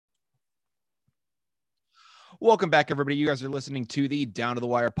Welcome back, everybody. You guys are listening to the Down to the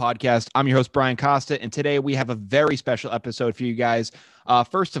Wire podcast. I'm your host, Brian Costa, and today we have a very special episode for you guys.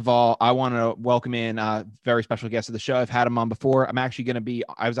 First of all, I want to welcome in a very special guest of the show. I've had him on before.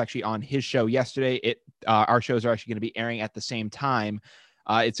 I was actually on his show yesterday. Our shows are actually going to be airing at the same time.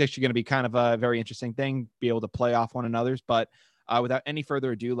 It's actually going to be kind of a very interesting thing, be able to play off one another's. But without any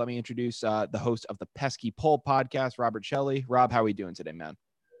further ado, let me introduce the host of the Pesky Poll podcast, Robert Shelley. Rob, how are we doing today, man?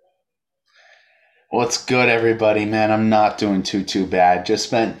 What's good, everybody, man? I'm not doing too bad. Just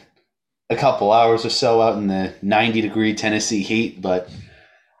spent a couple hours or so out in the 90-degree Tennessee heat, but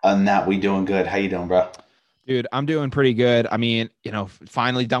other than that, we doing good. How you doing, bro? Dude, I'm doing pretty good. I mean,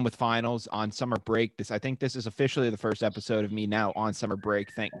 finally done with finals on summer break. I think this is officially the first episode of me now on summer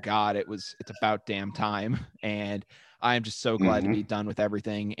break. Thank God it's about damn time. And I am just so glad to be done with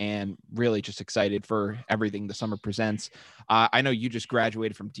everything and really just excited for everything the summer presents. I know you just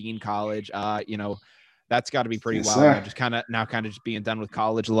graduated from Dean College. That's got to be pretty wild. Sir. Just kind of just being done with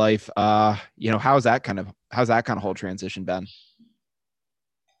college life. How's that kind of whole transition been?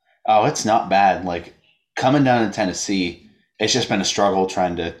 Oh, it's not bad. Like, coming down to Tennessee, it's just been a struggle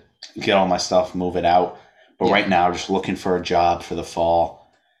trying to get all my stuff, move it out. But right now, just looking for a job for the fall.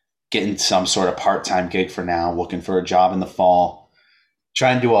 Getting some sort of part-time gig for now, looking for a job in the fall.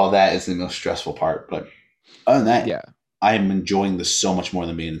 Trying to do all that is the most stressful part. But other than that, Yeah, I am enjoying this so much more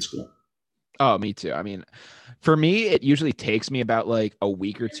than being in school. Oh, me too. I mean, for me, it usually takes me about like a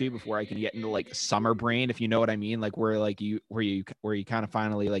week or two before I can get into like summer brain, if you know what I mean. Like where you kind of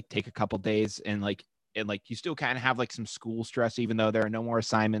finally like take a couple days and you still kind of have like some school stress, even though there are no more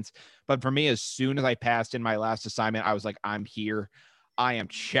assignments. But for me, as soon as I passed in my last assignment, I was like, I'm here. I am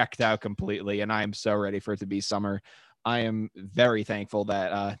checked out completely, and I am so ready for it to be summer. I am very thankful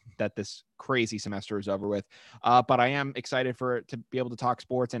that this crazy semester is over with, but I am excited for it to be able to talk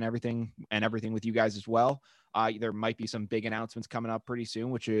sports and everything with you guys as well. There might be some big announcements coming up pretty soon,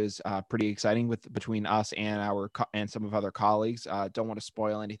 which is pretty exciting between us and some of other colleagues. Don't want to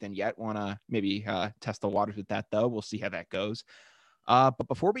spoil anything yet. Want to maybe test the waters with that though. We'll see how that goes. But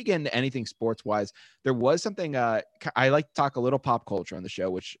before we get into anything sports wise, there was something I like to talk a little pop culture on the show,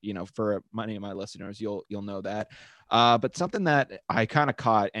 which, for many of my listeners, you'll know that. But something that I kind of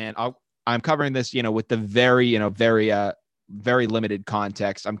caught, and I'm covering this, with the very limited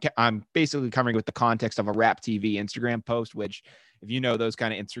context. I'm basically covering with the context of a Rap TV Instagram post, which, if you know those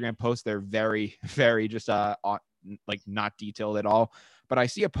kind of Instagram posts, they're very, very just like not detailed at all. But I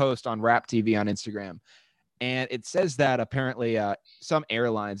see a post on Rap TV on Instagram, and it says that apparently some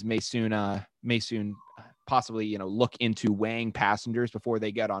airlines may soon possibly look into weighing passengers before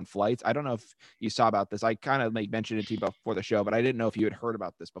they get on flights. I don't know if you saw about this. I kind of mentioned it to you before the show, but I didn't know if you had heard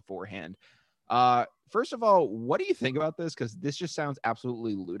about this beforehand. First of all, what do you think about this? Because this just sounds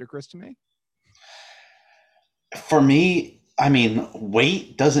absolutely ludicrous to me. For me, I mean,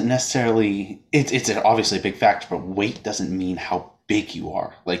 weight doesn't necessarily, it's obviously a big factor, but weight doesn't mean how big you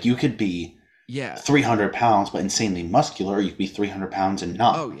are. Like, you could be 300 pounds, but insanely muscular. You could be 300 pounds and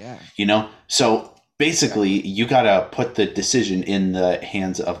not. Oh, yeah. So basically, you got to put the decision in the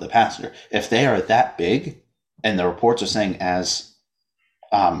hands of the passenger. If they are that big, and the reports are saying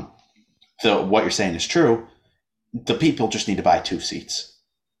what you're saying is true, the people just need to buy 2 seats.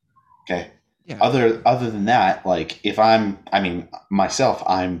 Okay. Yeah. Other than that, like, myself,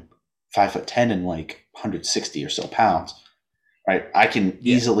 I'm 5'10" and like 160 or so pounds. Right, I can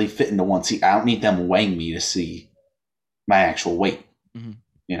easily fit into one seat. I don't need them weighing me to see my actual weight.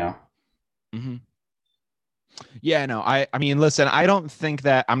 Mm-hmm. Yeah, no, I mean, listen, I don't think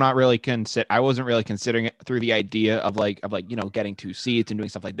that I wasn't really considering it through the idea of getting 2 seats and doing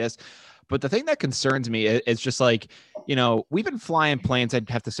stuff like this. But the thing that concerns me is just like, we've been flying planes, I'd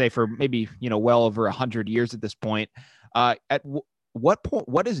have to say, for maybe, well over 100 years at this point. What point,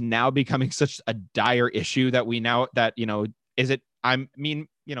 what is now becoming such a dire issue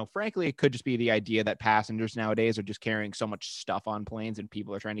frankly, it could just be the idea that passengers nowadays are just carrying so much stuff on planes, and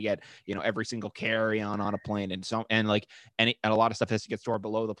people are trying to get, every single carry-on on a plane, and a lot of stuff has to get stored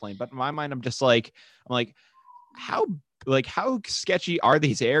below the plane. But in my mind, I'm like, how sketchy are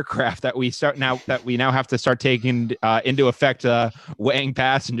these aircraft that we now have to start taking into effect weighing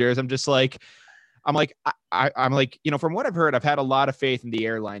passengers? I'm like, from what I've heard, I've had a lot of faith in the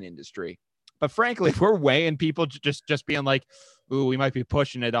airline industry. But frankly, if we're weighing people just being like, ooh, we might be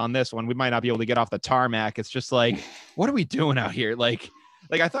pushing it on this one, we might not be able to get off the tarmac. It's just like, what are we doing out here? Like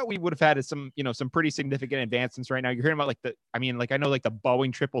I thought we would have had some pretty significant advancements right now. You're hearing about I know like the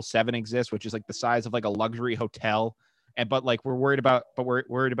Boeing 777 exists, which is like the size of like a luxury hotel. We're worried about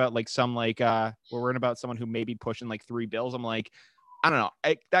someone who may be pushing like $3 billion. I'm like, I don't know.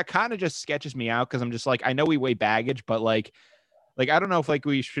 That kind of just sketches me out because I'm just like, I know we weigh baggage, but like I don't know if like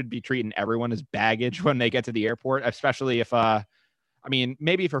we should be treating everyone as baggage when they get to the airport, especially if I mean,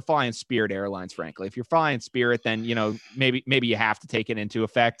 maybe if you're flying Spirit Airlines, frankly, if you're flying Spirit, then maybe you have to take it into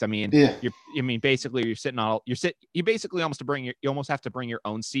effect. I mean, Yeah. basically you basically you almost have to bring your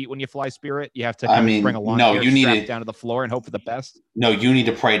own seat when you fly Spirit. You have to I kind of mean, bring a lawn no, chair you need strapped to down to the floor and hope for the best. no, you need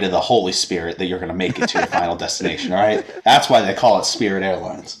to pray to the Holy Spirit that you're going to make it to your final destination. All right, that's why they call it Spirit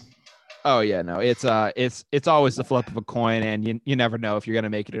Airlines. Oh yeah, no, it's always the flip of a coin, and you never know if you're gonna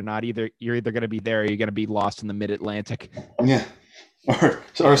make it or not. You're either gonna be there or you're gonna be lost in the mid-Atlantic. Yeah,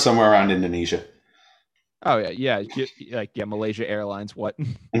 or somewhere around Indonesia. Oh yeah, Malaysia Airlines. What?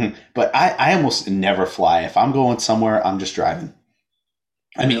 Mhm. But I almost never fly. If I'm going somewhere, I'm just driving.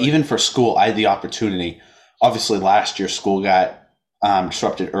 I mean, Really? even for school, I had the opportunity. Obviously, last year school got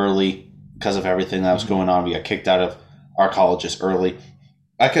disrupted early because of everything that was going on. We got kicked out of our colleges early.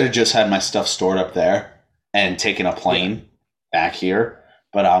 I could have just had my stuff stored up there and taken a plane back here.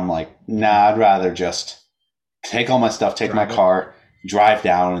 But I'm like, nah, I'd rather just take all my stuff, take my car, drive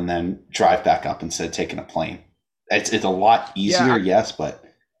down, and then drive back up instead of taking a plane. It's a lot easier, yes, but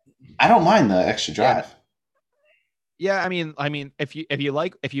I don't mind the extra drive. Yeah, I mean, if you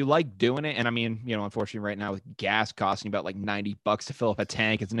like doing it, and I mean, unfortunately, right now with gas costing about like $90 to fill up a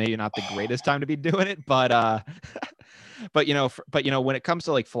tank, it's maybe not the greatest time to be doing it. But but when it comes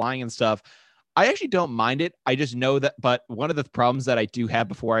to like flying and stuff, I actually don't mind it. I just know that. But one of the problems that I do have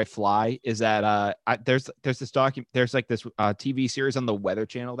before I fly is that there's this there's like this TV series on the Weather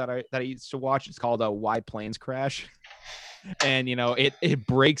Channel that I used to watch. It's called Why Planes Crash. And it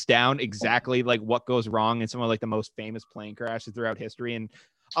breaks down exactly like what goes wrong in some of like the most famous plane crashes throughout history, and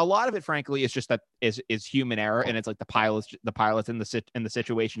a lot of it frankly is just that is human error, and it's like the pilots in the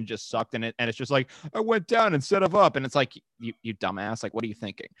situation just sucked in it, and it's just like, I went down instead of up, and it's like, you dumbass, like what are you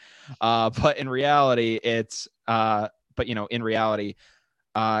thinking? But in reality it's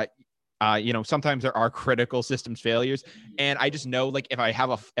sometimes there are critical systems failures, and I just know like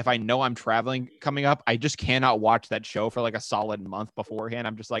if I know I'm traveling coming up, I just cannot watch that show for like a solid month beforehand.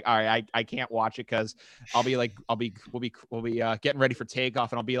 I'm just like, all right, I can't watch it because we'll be getting ready for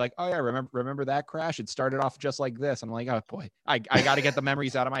takeoff, and I'll be like, oh yeah, remember that crash? It started off just like this. I'm like, oh boy, I got to get the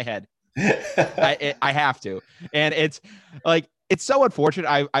memories out of my head. I have to, and it's like, it's so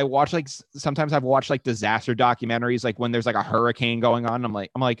unfortunate. I watch like sometimes I've watched like disaster documentaries, like when there's like a hurricane going on. I'm like,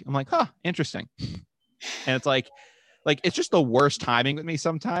 huh, interesting. And it's like it's just the worst timing with me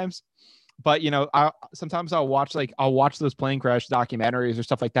sometimes. But sometimes I'll watch those plane crash documentaries or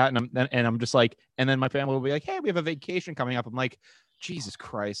stuff like that, and I'm just like, and then my family will be like, hey, we have a vacation coming up. I'm like, Jesus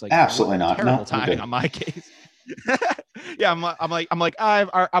Christ, like absolutely not. Terrible timing on my case. Yeah, I'm like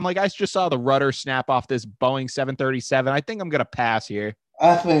I just saw the rudder snap off this Boeing 737. I think I'm gonna pass here.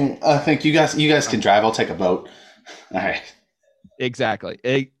 I think you guys can drive. I'll take a boat. All right. Exactly.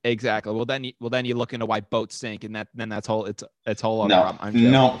 Well, then you look into why boats sink, and that's whole it's whole other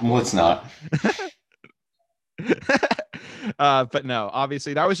problem. No, let's not. But no,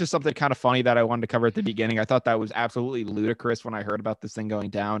 obviously that was just something kind of funny that I wanted to cover at the beginning. I thought that was absolutely ludicrous when I heard about this thing going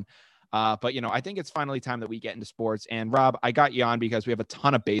down. But I think it's finally time that we get into sports. And Rob, I got you on because we have a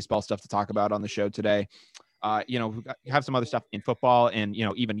ton of baseball stuff to talk about on the show today. We have some other stuff in football and,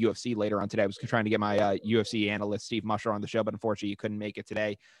 even UFC later on today. I was trying to get my UFC analyst, Steve Musher, on the show, but unfortunately you couldn't make it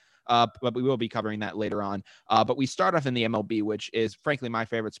today. But we will be covering that later on. But we start off in the MLB, which is frankly my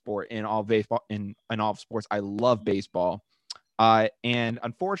favorite sport in all baseball, in all sports. I love baseball. And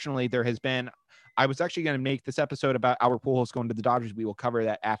unfortunately there has been, I was actually going to make this episode about Albert Pujols going to the Dodgers. We will cover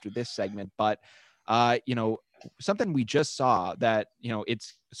that after this segment, but something we just saw that,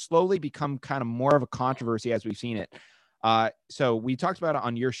 it's slowly become kind of more of a controversy as we've seen it. So we talked about it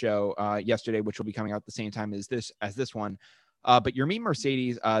on your show yesterday, which will be coming out at the same time as this one. But Yermin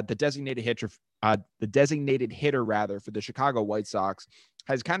Mercedes, the designated hitter rather for the Chicago White Sox,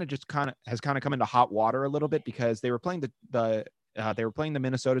 has kind of come into hot water a little bit because they were playing the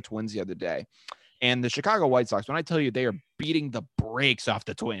Minnesota Twins the other day. And the Chicago White Sox, when I tell you they are beating the brakes off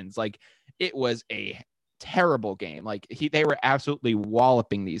the Twins, like it was a terrible game. Like they were absolutely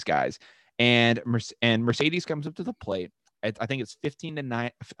walloping these guys. And Mercedes comes up to the plate. I think it's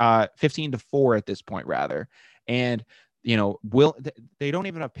 15-4 at this point rather. And they don't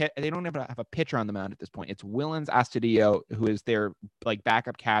even have a pitcher on the mound at this point. It's Willens Astudillo, who is their like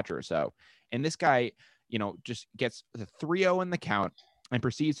backup catcher or so. And this guy, just gets the 3-0 in the count and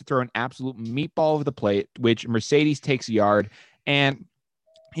proceeds to throw an absolute meatball over the plate, which Mercedes takes a yard. And,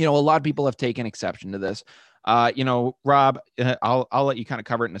 a lot of people have taken exception to this. Rob, I'll let you kind of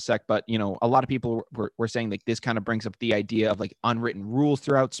cover it in a sec, but a lot of people were saying like this kind of brings up the idea of like unwritten rules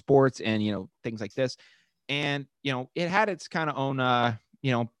throughout sports and things like this, and it had its kind of own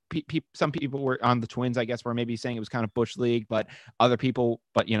some people were on the Twins, I guess, were maybe saying it was kind of bush league, but other people,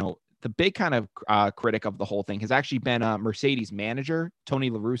 but the big kind of critic of the whole thing has actually been Mercedes manager Tony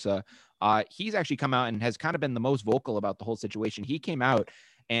La Russa. He's actually come out and has kind of been the most vocal about the whole situation. He came out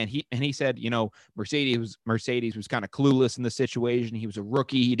and he said, Mercedes was kind of clueless in the situation. He was a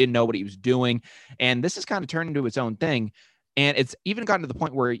rookie. He didn't know what he was doing. And this has kind of turned into its own thing. And it's even gotten to the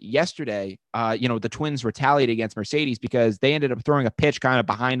point where yesterday, the Twins retaliated against Mercedes because they ended up throwing a pitch kind of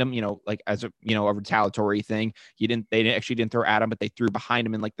behind him, like as a retaliatory thing. They actually didn't throw at him, but they threw behind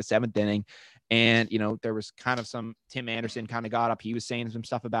him in like the 7th inning. And, there was kind of some Tim Anderson kind of got up. He was saying some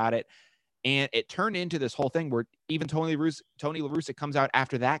stuff about it. And it turned into this whole thing where even Tony La Russa comes out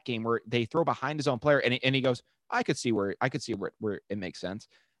after that game where they throw behind his own player, and he goes, I could see where it makes sense.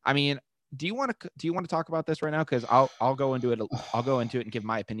 I mean, do you want to talk about this right now? Because I'll go into it. I'll go into it and give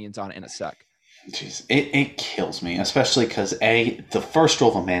my opinions on it in a sec. Jeez, it kills me, especially because the first rule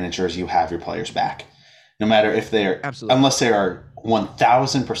of a manager is you have your players back, no matter if they're absolutely, unless they are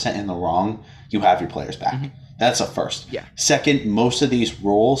 1,000% in the wrong, you have your players back. Mm-hmm. That's a first. Yeah. Second, most of these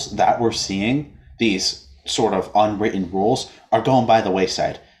rules that we're seeing, these sort of unwritten rules, are going by the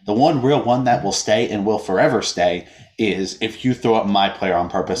wayside. The one real one that will stay and will forever stay is if you throw at my player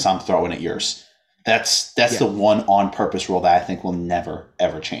on purpose, I'm throwing at yours. That's the one on purpose rule that I think will never,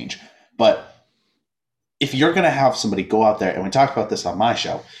 ever change. But if you're going to have somebody go out there, and we talked about this on my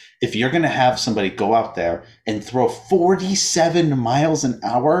show, if you're going to have somebody go out there and throw 47 miles an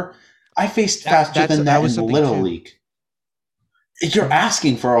hour, I faced faster than that in Little League. You're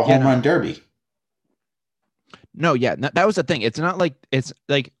asking for a home run derby. No, yeah, that was the thing. It's not like it's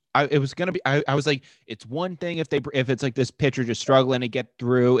like it was gonna be. I was like, it's one thing if it's like this pitcher just struggling to get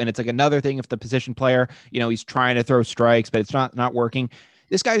through, and it's like another thing if the position player, he's trying to throw strikes, but it's not working.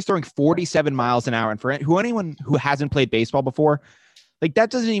 This guy is throwing 47 miles an hour, and for anyone who hasn't played baseball before, like that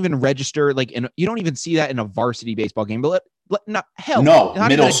doesn't even register. Like, you don't even see that in a varsity baseball game. But not middle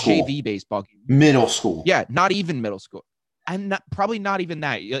even school. A JV baseball game. Middle school. Yeah, not even middle school. And probably not even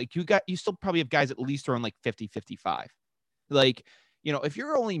that. Like you still probably have guys at least throwing like 50, 55. Like, if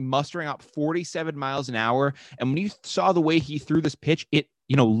you're only mustering out 47 miles an hour, and when you saw the way he threw this pitch, it,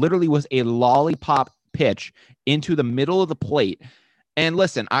 literally was a lollipop pitch into the middle of the plate. And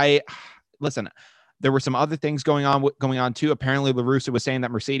listen, there were some other things going on too. Apparently, La Russa was saying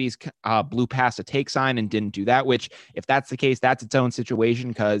that Mercedes blew past a take sign and didn't do that. Which, if that's the case, that's its own situation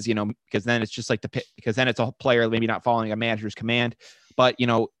because then it's just like because then it's a player maybe not following a manager's command. But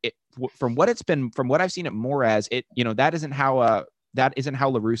from what I've seen it more as, that isn't how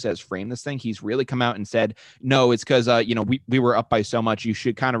La Russa has framed this thing. He's really come out and said, no, it's because we were up by so much. You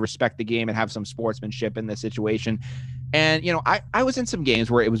should kind of respect the game and have some sportsmanship in this situation. And I was in some games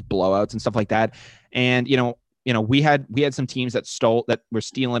where it was blowouts and stuff like that. And we had some teams that were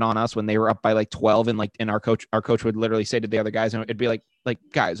stealing on us when they were up by like 12, and our coach would literally say to the other guys, and it'd be like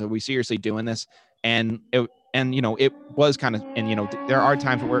guys, are we seriously doing this? And it was kind of, and there are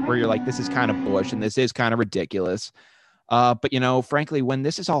times where you're like, this is kind of bush and this is kind of ridiculous. But frankly, when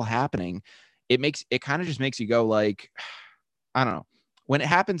this is all happening, it kind of just makes you go like, I don't know, when it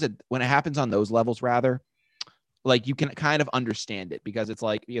happens on those levels, rather, like you can kind of understand it because it's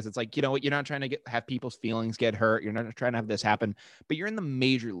like, you're not trying to have people's feelings get hurt. You're not trying to have this happen, but you're in the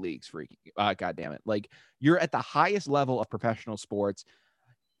major leagues, God damn it. Like you're at the highest level of professional sports.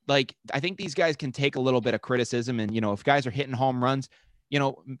 Like, I think these guys can take a little bit of criticism and, if guys are hitting home runs,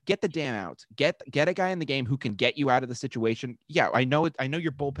 get the damn out, get a guy in the game who can get you out of the situation. Yeah. I know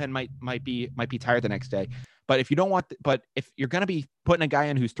your bullpen might be tired the next day, but if you're going to be putting a guy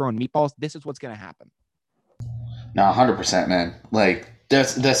in who's throwing meatballs, this is what's going to happen. No, 100%, man. Like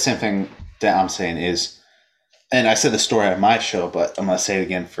that's the same thing that I'm saying is, and I said the story on my show, but I'm going to say it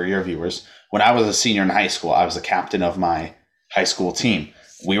again for your viewers. When I was a senior in high school, I was the captain of my high school team.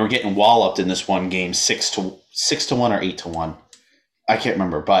 We were getting walloped in this one game, 6-1 or 8-1. I can't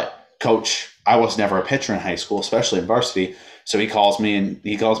remember, but coach, I was never a pitcher in high school, especially in varsity. So he calls me up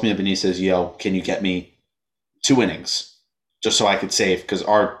and he says, yo, can you get me 2 innings just so I could save? Because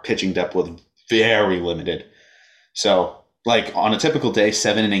our pitching depth was very limited. So like on a typical day,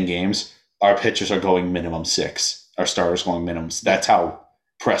 7-inning games, our pitchers are going minimum 6. Our starters going minimums. That's how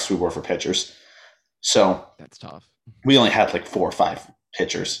pressed we were for pitchers. So that's tough. We only had like 4 or 5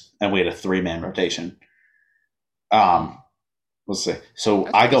 pitchers and we had a 3-man rotation. Let's see. So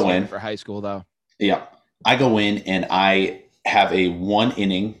that's I go in for high school though. Yeah. I go in and I have a 1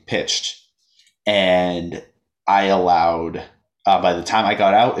 inning pitched and I allowed, by the time I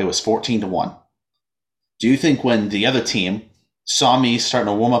got out, it was 14-1. Do you think when the other team saw me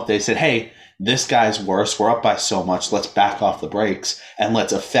starting to warm up, they said, hey, this guy's worse. We're up by so much. Let's back off the brakes and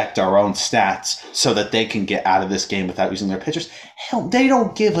let's affect our own stats so that they can get out of this game without using their pitchers? Hell, they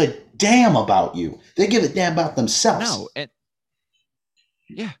don't give a damn about you. They give a damn about themselves. No.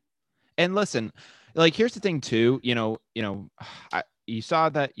 Yeah. And listen, like, here's the thing too, you saw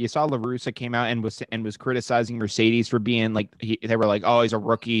La Russa came out and was criticizing Mercedes for being like, they were like, oh, he's a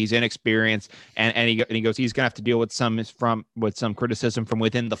rookie, he's inexperienced, and he goes, he's gonna have to deal with some criticism from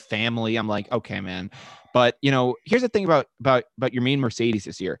within the family. I'm like, okay, man. But here's the thing about Yermin Mercedes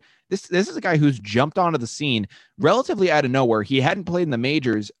this year. This is a guy who's jumped onto the scene relatively out of nowhere. He hadn't played in the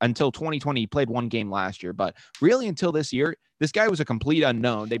majors until 2020. He played one game last year, but really until this year, this guy was a complete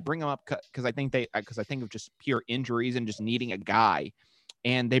unknown. They bring him up because I think of just pure injuries and just needing a guy,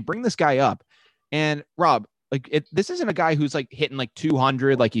 and they bring this guy up. And Rob, this isn't a guy who's like hitting like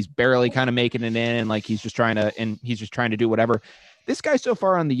 200, like he's barely kind of making it in, and like he's just trying to do whatever. This guy so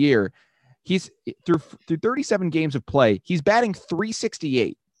far on the year, he's through 37 games of play, he's batting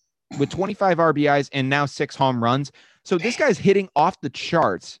 .368 with 25 RBIs and now 6 home runs. So this guy's hitting off the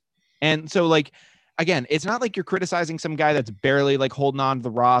charts. And so, like, again, it's not like you're criticizing some guy that's barely like holding on to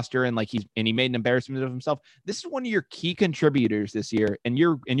the roster and like he made an embarrassment of himself. This is one of your key contributors this year, and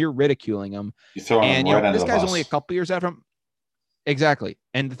you're ridiculing him. You throw him right under this the guy's bus. only a couple years out from exactly.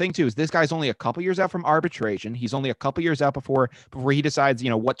 And the thing too is this guy's only a couple years out from arbitration. He's only a couple years out before he decides,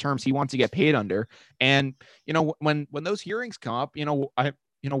 what terms he wants to get paid under. And when those hearings come up,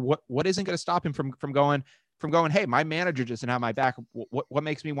 what isn't going to stop him from going, hey, my manager doesn't have my back. What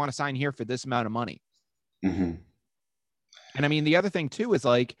makes me want to sign here for this amount of money? Mm-hmm. And I mean, the other thing too is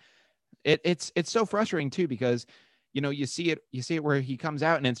like, it's so frustrating too, because, you see it where he comes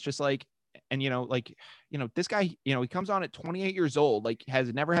out and it's just like, and, this guy, he comes on at 28 years old, like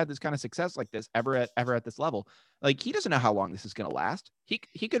has never had this kind of success like this ever at this level. Like, he doesn't know how long this is going to last.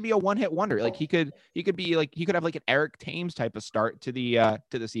 He could be a one-hit wonder. Like he could have like an Eric Thames type of start to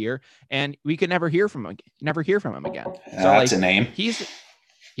this year, and we could never hear from him again. So that's a name. he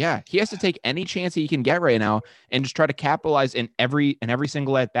has to take any chance he can get right now and just try to capitalize in every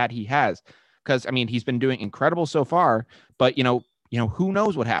single at bat he has. Because I mean, he's been doing incredible so far, but who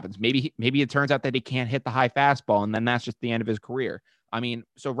knows what happens? Maybe it turns out that he can't hit the high fastball, and then that's just the end of his career. I mean,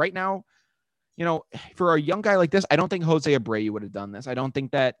 so right now, for a young guy like this, I don't think Jose Abreu would have done this. I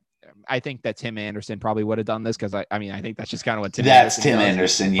think that Tim Anderson probably would have done this, because I think that's just kind of what Tim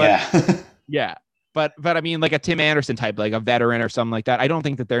Anderson, yeah. But, yeah. But I mean, like a Tim Anderson type, like a veteran or something like that. I don't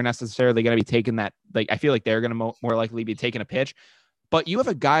think that they're necessarily going to be taking that. Like, I feel like they're going to more likely be taking a pitch. But you have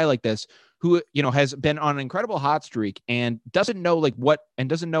a guy like this who, has been on an incredible hot streak and doesn't know what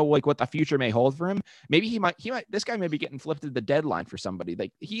the future may hold for him. Maybe this guy may be getting flipped at the deadline for somebody.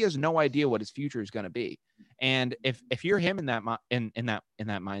 Like, he has no idea what his future is going to be. And if you're him in that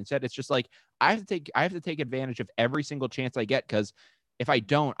mindset, it's just like, I have to take advantage of every single chance I get, because if I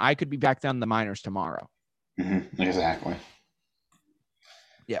don't, I could be back down in the minors tomorrow. Mm-hmm. Exactly.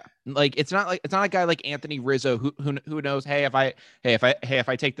 Yeah, like it's not a guy like Anthony Rizzo who knows, hey, if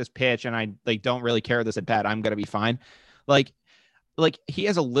I take this pitch and I like don't really care this at bat, I'm gonna be fine. Like he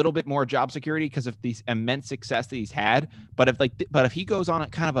has a little bit more job security because of these immense success that he's had. But if he goes on a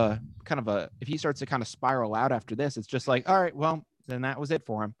kind of a if he starts to kind of spiral out after this, it's just like, all right, well, then that was it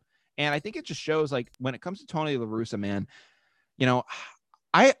for him. And I think it just shows, like, when it comes to Tony La Russa, man,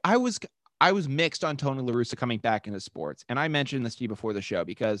 I was mixed on Tony La Russa coming back into sports. And I mentioned this to you before the show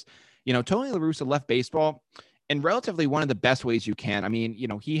because, Tony La Russa left baseball in relatively one of the best ways you can. I mean,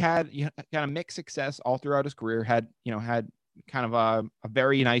 he had kind of mixed success all throughout his career, had kind of a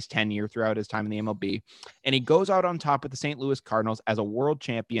very nice tenure throughout his time in the MLB. And he goes out on top with the St. Louis Cardinals as a world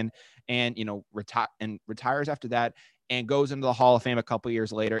champion and, retires after that and goes into the Hall of Fame a couple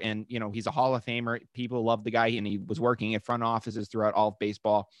years later. And, he's a Hall of Famer. People love the guy, and he was working at front offices throughout all of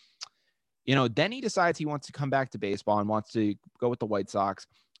baseball. Then he decides he wants to come back to baseball and wants to go with the White Sox,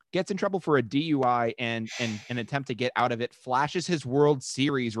 gets in trouble for a DUI and an attempt to get out of it, flashes his World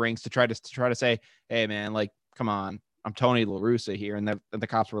Series rings to try to say, hey man, like, come on, I'm Tony La Russa here. And the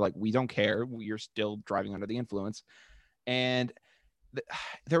cops were like, we don't care. You're still driving under the influence. And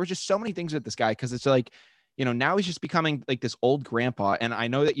there were just so many things with this guy. Cause it's like, now he's just becoming like this old grandpa. And I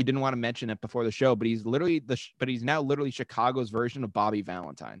know that you didn't want to mention it before the show, but he's now literally Chicago's version of Bobby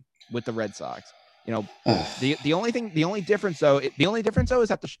Valentine with the Red Sox. The only difference though is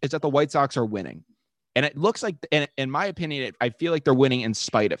that the White Sox are winning. And it looks like, and in my opinion, I feel like they're winning in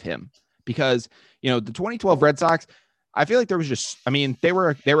spite of him, because, the 2012 Red Sox, I feel like there was just, I mean, they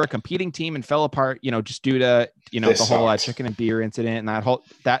were a competing team and fell apart, just due to, They the whole sucked. chicken and beer incident and that whole,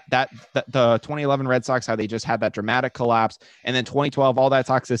 the 2011 Red Sox, how they just had that dramatic collapse. And then 2012, all that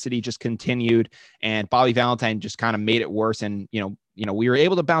toxicity just continued and Bobby Valentine just kind of made it worse. And, we were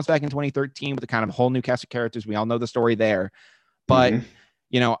able to bounce back in 2013 with a kind of whole new cast of characters. We all know the story there, but, Mhm.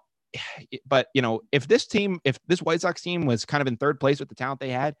 you know, if this White Sox team was kind of in third place with the talent they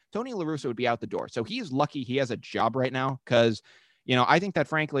had, Tony La Russa would be out the door. So he's lucky he has a job right now because, I think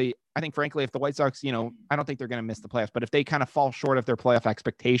frankly, if the White Sox, I don't think they're going to miss the playoffs, but if they kind of fall short of their playoff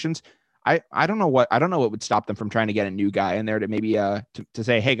expectations, I don't know what would stop them from trying to get a new guy in there to maybe to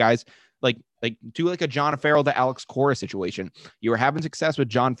say, hey guys, do like a John Farrell to Alex Cora situation. You were having success with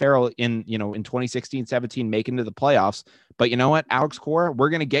John Farrell in 2016, 17, making to the playoffs. But you know what, Alex Cora, we're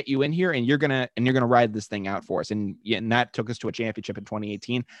going to get you in here and you're going to ride this thing out for us. And that took us to a championship in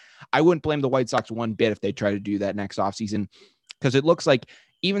 2018. I wouldn't blame the White Sox one bit if they try to do that next offseason, because it looks like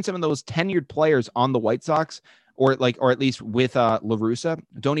even some of those tenured players on the White Sox, or at least with La Russa,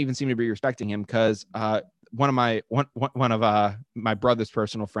 don't even seem to be respecting him, because one of my brother's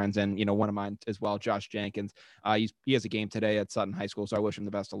personal friends, and one of mine as well, Josh Jenkins. He has a game today at Sutton High School, so I wish him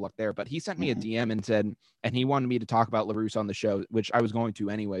the best of luck there. But he sent me a DM and said, and he wanted me to talk about La Russa on the show, which I was going to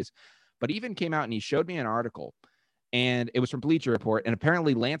anyways. But he even came out and he showed me an article, and it was from Bleacher Report, and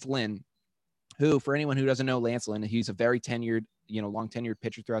apparently Lance Lynn, who, for anyone who doesn't know Lance Lynn, he's a very tenured, long tenured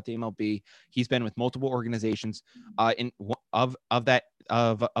pitcher throughout the MLB. He's been with multiple organizations. Of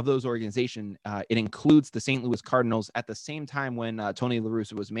those organizations, it includes the St. Louis Cardinals at the same time when Tony La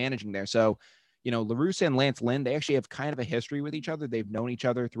Russa was managing there. So, La Russa and Lance Lynn, they actually have kind of a history with each other. They've known each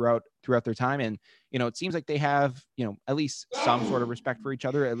other throughout their time, and it seems like they have at least some sort of respect for each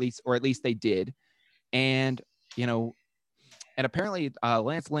other, at least they did, and And apparently,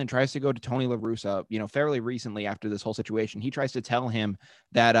 Lance Lynn tries to go to Tony La Russa, fairly recently after this whole situation. He tries to tell him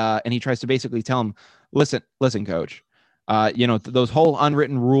that, and he tries to basically tell him, listen, coach, those whole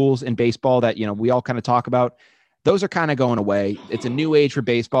unwritten rules in baseball that, we all kind of talk about, those are kind of going away. It's a new age for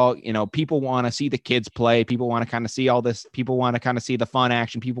baseball. People want to see the kids play. People want to kind of see all this. People want to kind of see the fun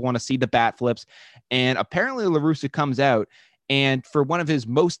action. People want to see the bat flips. And apparently La Russa comes out, and for one of his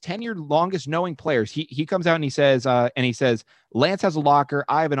most tenured, longest knowing players, he comes out and he says, Lance has a locker.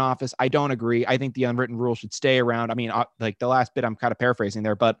 I have an office. I don't agree. I think the unwritten rule should stay around. I mean, like the last bit, I'm kind of paraphrasing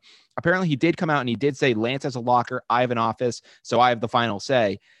there, but apparently he did come out and he did say Lance has a locker. I have an office. So I have the final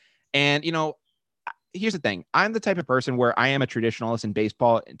say. And, here's the thing. I'm the type of person where I am a traditionalist in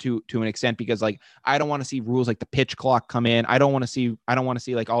baseball to an extent, because like, I don't want to see rules like the pitch clock come in. I don't want to see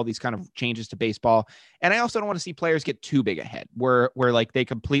like all these kind of changes to baseball. And I also don't want to see players get too big ahead where like they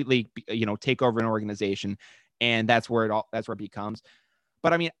completely, take over an organization. And that's where it becomes.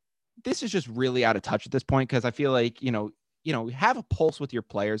 But I mean, this is just really out of touch at this point, because I feel like, have a pulse with your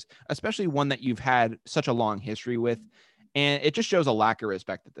players, especially one that you've had such a long history with. And it just shows a lack of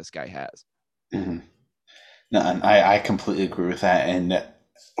respect that this guy has. Mm-hmm. No, and I completely agree with that. And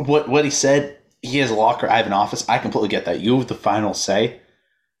what he said, he has a locker, I have an office. I completely get that. You have the final say,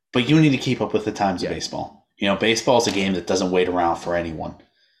 but you need to keep up with the times of baseball. Baseball is a game that doesn't wait around for anyone.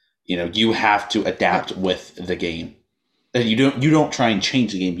 You have to adapt with the game. You don't try and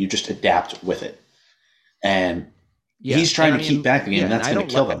change the game. You just adapt with it. And he's trying to keep back the game, and that's going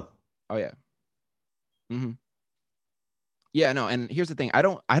to kill him. Oh yeah. Mm-hmm. Yeah, no, and here's the thing. I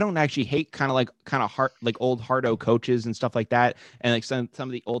don't actually hate kind of old hardo coaches and stuff like that, and like some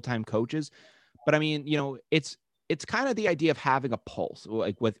of the old time coaches. But I mean, it's kind of the idea of having a pulse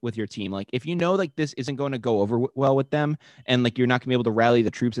like with your team. Like if like this isn't going to go over well with them, and like you're not going to be able to rally the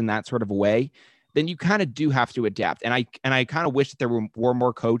troops in that sort of a way, then you kind of do have to adapt. And I kind of wish that there were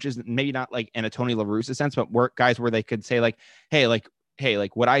more coaches, maybe not like in a Tony La Russa sense, but guys where they could say like, hey,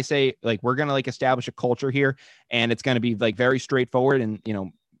 what I say, like, we're going to like establish a culture here, and it's going to be like very straightforward. And,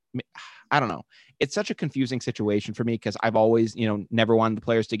 I don't know. It's such a confusing situation for me, because I've always, never wanted the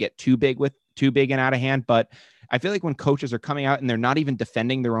players to get too big and out of hand. But I feel like when coaches are coming out and they're not even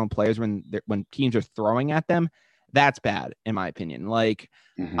defending their own players when teams are throwing at them, that's bad, in my opinion. Like,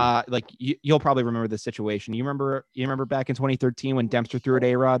 you'll probably remember this situation. You remember back in 2013 when Dempster threw at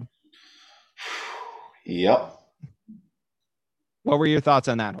A-Rod? Yep. What were your thoughts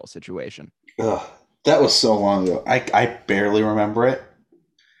on that whole situation? Ugh, that was so long ago. I barely remember it,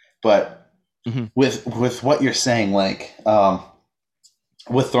 but with what you're saying, like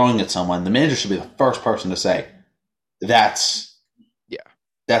with throwing at someone, the manager should be the first person to say, that's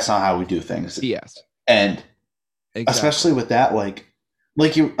not how we do things. Yes. And especially with that, like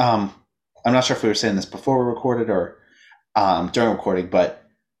you, I'm not sure if we were saying this before we recorded or during recording, but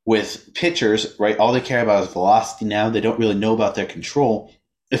with pitchers, right? All they care about is velocity now. They don't really know about their control.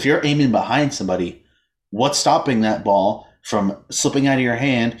 If you're aiming behind somebody, what's stopping that ball from slipping out of your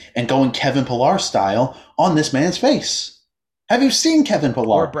hand and going Kevin Pillar style on this man's face? Have you seen Kevin Or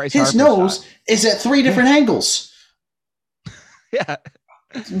Pillar? Bryce His Harper nose style. is at 3 different angles. Yeah.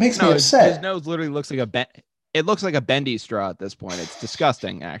 It makes me No, his upset. nose literally looks like it looks like a bendy straw at this point. It's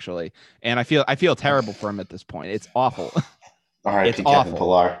disgusting, actually. And I feel terrible for him at this point. It's awful. It's R.I.P. Kevin awful.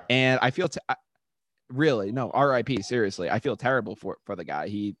 Pillar. And I feel really, no, RIP, seriously. I feel terrible for the guy.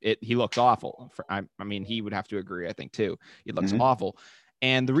 He looks awful. I mean, he would have to agree, I think, too. He looks awful.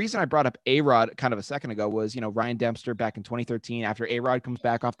 And the reason I brought up A-Rod kind of a second ago was, Ryan Dempster back in 2013, after A-Rod comes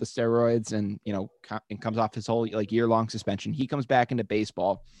back off the steroids and, and comes off his whole like year-long suspension, he comes back into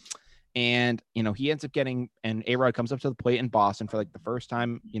baseball. And, he ends up getting, and A-Rod comes up to the plate in Boston for like the first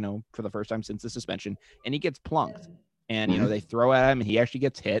time, since the suspension, and he gets plunked. And, they throw at him and he actually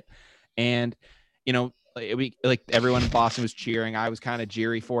gets hit. And, like everyone in Boston was cheering. I was kind of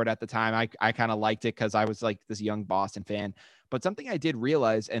jeery for it at the time. I kind of liked it because I was like this young Boston fan. But something I did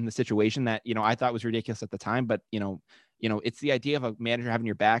realize in the situation that, I thought was ridiculous at the time, but, it's the idea of a manager having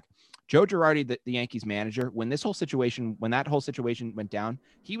your back. Joe Girardi, the Yankees manager, when that whole situation went down,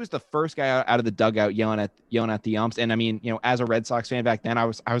 he was the first guy out of the dugout yelling at the umps. And I mean, as a Red Sox fan back then, I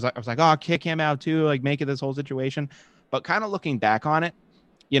was like, oh, kick him out too, like make it this whole situation. But kind of looking back on it,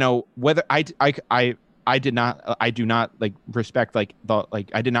 whether I do not like respect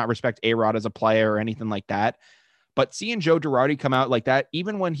I did not respect A-Rod as a player or anything like that. But seeing Joe Girardi come out like that,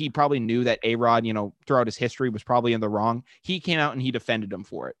 even when he probably knew that A-Rod, throughout his history was probably in the wrong, he came out and he defended him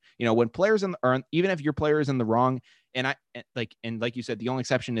for it. When players even if your player is in the wrong, and like you said, the only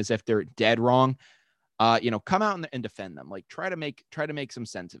exception is if they're dead wrong, come out and defend them. Like try to make some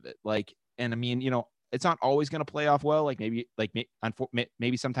sense of it. Like, and I mean, it's not always going to play off well. Like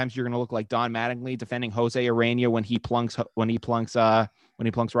maybe sometimes you're going to look like Don Mattingly defending Jose Urena when he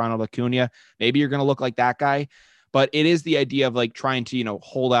plunks Ronald Acuna. Maybe you're going to look like that guy. But it is the idea of like trying to,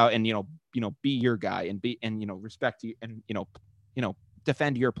 hold out and, be your guy and respect you and,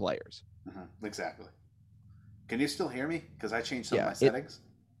 defend your players. Exactly. Can you still hear me? Because I changed some of my settings.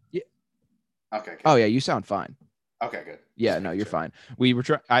 Yeah. Okay. Good. Oh yeah. You sound fine. Okay, good. Yeah, no, you're fine. We were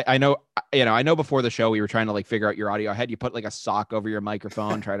I know before the show we were trying to like figure out your audio. I had you put like a sock over your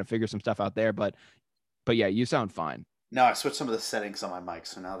microphone, trying to figure some stuff out there, but yeah, you sound fine. No, I switched some of the settings on my mic,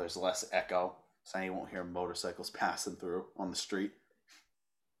 so now there's less echo. So you won't hear motorcycles passing through on the street.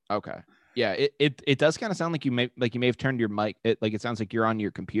 Okay. Yeah, it does kind of sound like you may have turned your mic. It sounds like you're on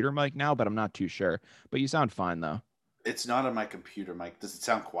your computer mic now, but I'm not too sure. But you sound fine though. It's not on my computer mic. Does it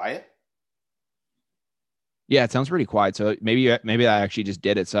sound quiet? Yeah, it sounds pretty quiet. So maybe I actually just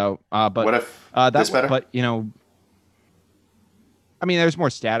did it. So, but what if that's better? But I mean, there's more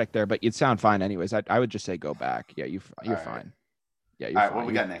static there, but you'd sound fine anyways. I would just say go back. Yeah, you're fine. Right. Yeah, you're fine. What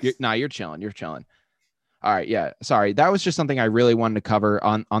we got next? You're chilling. You're chilling. All right. Yeah. Sorry. That was just something I really wanted to cover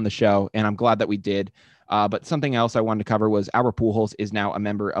on the show, and I'm glad that we did. But something else I wanted to cover was Albert Pujols is now a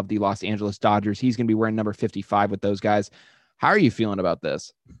member of the Los Angeles Dodgers. He's going to be wearing number 55 with those guys. How are you feeling about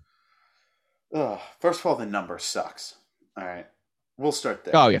this? First of all, the number sucks. All right. We'll start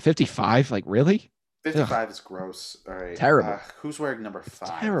there. Oh, yeah. 55? Like, really? 55 is gross. All right. Terrible. Who's wearing number 5?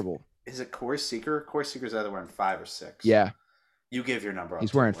 It's terrible. Is it Corey Seager? Corey Seager's either wearing 5 or 6. Yeah. You give your number up.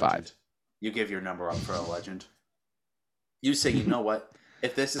 He's wearing 5. You give your number up for a legend. You say, you know what?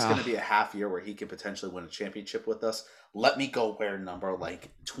 If this is going to be a half year where he could potentially win a championship with us, let me go wear number like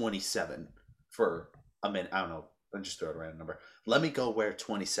 27 for a minute. I don't know. I'm just throwing a random number. Let me go wear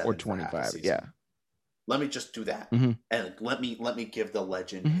 27 or 25. Yeah. Let me just do that, and let me give the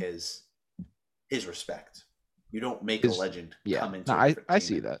legend his respect. You don't make a legend come into. No, I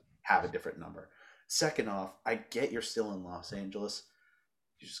see that. Have a different number. Second off, I get you're still in Los Angeles.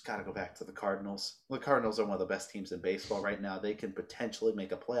 You just got to go back to the Cardinals. The Cardinals are one of the best teams in baseball right now. They can potentially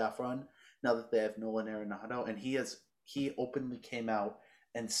make a playoff run now that they have Nolan Arenado, and he openly came out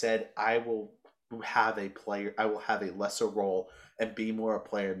and said, I will have a lesser role and be more a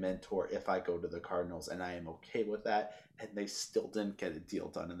player mentor if I go to the Cardinals, and I am okay with that. And they still didn't get a deal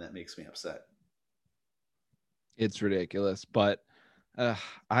done, and that makes me upset. It's ridiculous, but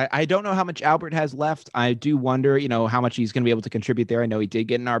I don't know how much Albert has left. I do wonder, how much he's going to be able to contribute there. I know he did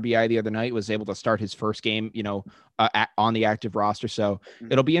get an RBI the other night, was able to start his first game, on the active roster. So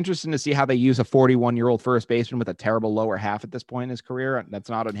it'll be interesting to see how they use a 41-year-old first baseman with a terrible lower half at this point in his career. That's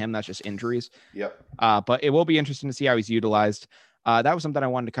not on him. That's just injuries. Yep. But it will be interesting to see how he's utilized. That was something I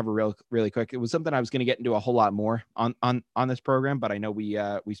wanted to cover really quick. It was something I was going to get into a whole lot more on this program, but I know we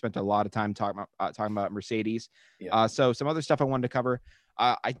spent a lot of time talking about Mercedes. Yeah. So some other stuff I wanted to cover.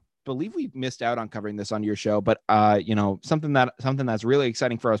 I believe we missed out on covering this on your show, but you know, something that's really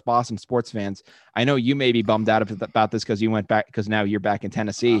exciting for us Boston sports fans. I know you may be bummed out about this because you went back because now you're back in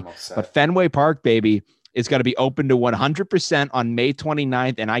Tennessee, I'm upset. but Fenway Park, baby, is going to be open to 100% on May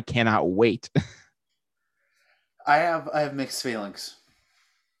 29th, and I cannot wait. I have mixed feelings.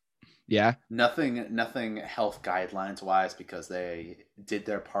 Yeah. Nothing health guidelines wise, because they did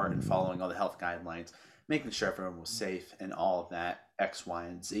their part in following all the health guidelines, making sure everyone was safe and all of that X, Y,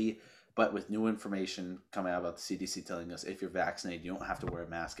 and Z. But with new information coming out about the CDC telling us if you're vaccinated, you don't have to wear a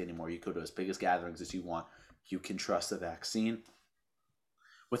mask anymore. You go to as big as gatherings as you want. You can trust the vaccine.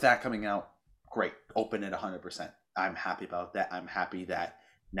 With that coming out, great. Open it 100%. I'm happy about that. I'm happy that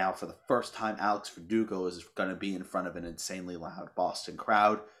now for the first time, Alex Verdugo is going to be in front of an insanely loud Boston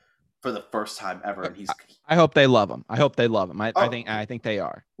crowd for the first time ever, and I hope they love him. I hope they love him. I think they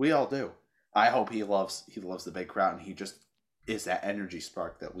are. We all do. I hope he loves the big crowd, and he just is that energy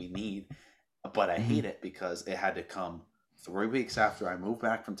spark that we need. But I hate it because it had to come 3 weeks after I moved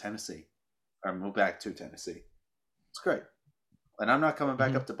back from Tennessee, or moved back to Tennessee. It's great, and I'm not coming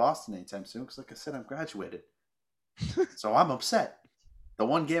back up to Boston anytime soon because, like I said, I'm graduated. So I'm upset. The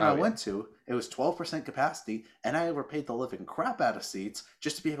one game I went to, it was 12% capacity, and I overpaid the living crap out of seats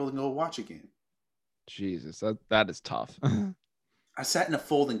just to be able to go watch a game. Jesus, that is tough. I sat in a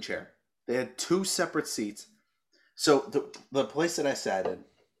folding chair. They had 2 separate seats. So the place that I sat in,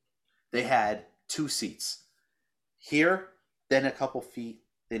 they had 2 seats. Here, then a couple feet,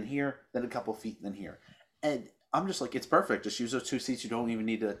 then here, then a couple feet, then here. And I'm just like, it's perfect. Just use those 2 seats. You don't even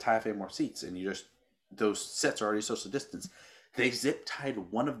need to tie up any more seats. And those sets are already social distance. They zip tied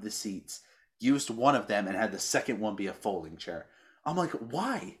one of the seats, used one of them, and had the second one be a folding chair. I'm like,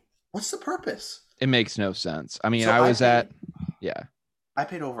 why? What's the purpose? It makes no sense. I mean, So I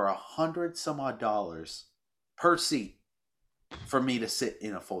paid over $100 some odd per seat for me to sit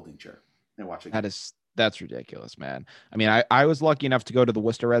in a folding chair and watch a game. That's ridiculous, man. I mean, I was lucky enough to go to the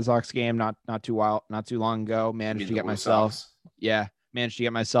Worcester Red Sox game not too long ago. Managed to get myself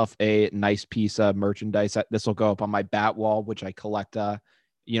a nice piece of merchandise. This will go up on my bat wall, which I collect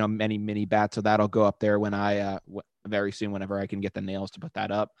many mini bats, so that'll go up there when I very soon, whenever I can get the nails to put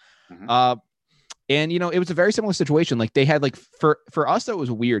that up. And it was a very similar situation. Like they had for us, that was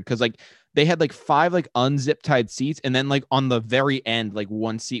weird because they had 5 unzip tied seats, and then on the very end,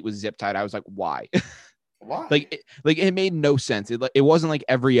 one seat was zip tied. I was like, why? Why? It made no sense. It wasn't like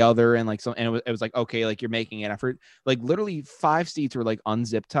every other, and it was like, okay, you're making an effort. Literally 5 seats were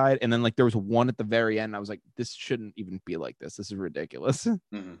unzip tied, and then there was one at the very end. I was like, this shouldn't even be like this. This is ridiculous.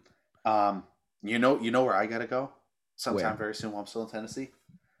 You know where I gotta go sometime very soon while I'm still in Tennessee.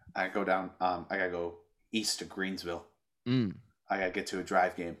 I go down. I gotta go east to Greensville. I gotta get to a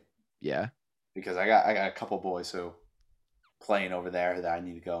drive game. Yeah, because I got a couple boys who playing over there that I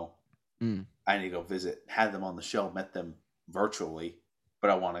need to go. I need to go visit. Had them on the show, met them virtually, but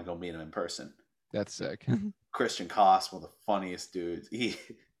I want to go meet them in person. That's sick. Christian Koss, one of the funniest dudes.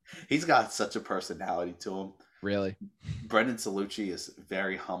 He's got such a personality to him. Really. Brendan Salucci is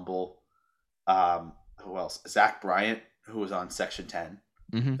very humble. Who else? Zach Bryant, who was on Section 10.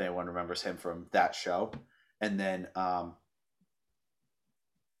 If anyone remembers him from that show. And then who am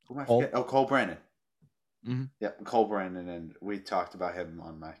I forgetting? Oh, Cole Brandon. Yep, Cole Brandon, and we talked about him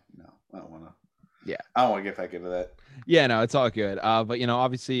on my. No, I don't want to. Yeah, I don't want to get back into that. Yeah, no, it's all good. But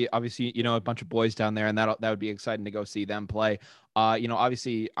obviously, a bunch of boys down there, and that would be exciting to go see them play.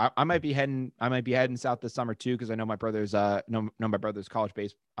 Obviously, I might be heading south this summer too, because I know my brother's college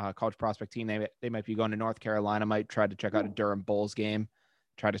prospect team. They might be going to North Carolina. Might try to check out a Durham Bulls game.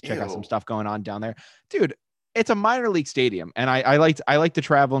 Try to check out some stuff going on down there, dude. It's a minor league stadium, and I like to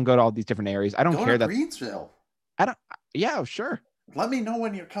travel and go to all these different areas. I don't care that Greensville. Yeah, sure. Let me know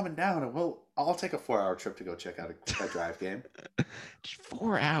when you're coming down, and I'll take a 4-hour trip to go check out a drive game.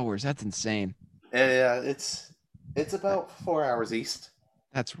 4 hours? That's insane. Yeah, it's about 4 hours east.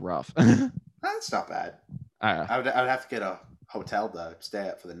 That's rough. That's not bad. I would have to get a hotel to stay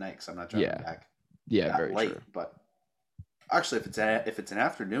at for the night, because I'm not driving back. Yeah, very late. True. But actually, if it's an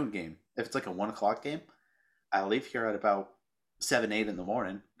afternoon game, if it's like a 1 o'clock game, I leave here at about 7, 8 in the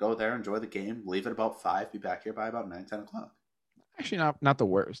morning. Go there, enjoy the game. Leave at about 5. Be back here by about 9, 10 o'clock. Actually, not the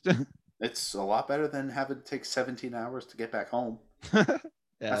worst. It's a lot better than having to take 17 hours to get back home. That's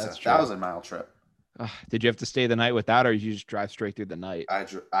a 1,000-mile trip. Did you have to stay the night with that, or did you just drive straight through the night?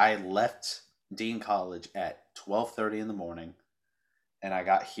 I left Dean College at 12:30 in the morning, and I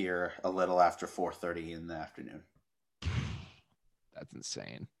got here a little after 4:30 in the afternoon. That's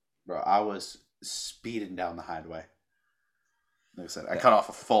insane, bro. I was speeding down the highway. Like I said, I cut off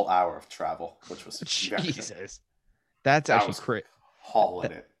a full hour of travel, which was Jesus. That's actually crazy. hauling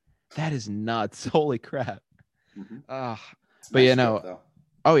That, it. that is nuts. Holy crap. Mm-hmm. Uh, It's a but nice yeah, strip no. though.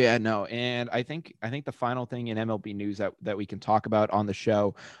 Oh yeah, no, and I think the final thing in MLB news that we can talk about on the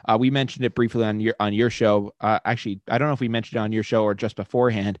show, we mentioned it briefly on your show. Actually, I don't know if we mentioned it on your show or just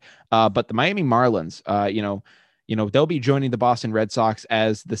beforehand. But the Miami Marlins, they'll be joining the Boston Red Sox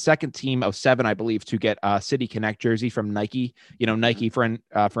as the second team of 7, I believe, to get a City Connect jersey from Nike. Mm-hmm. Nike for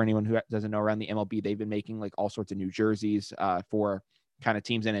anyone who doesn't know around the MLB, they've been making like all sorts of new jerseys for kind of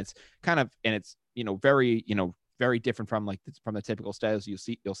teams, and it's very very different from from the typical styles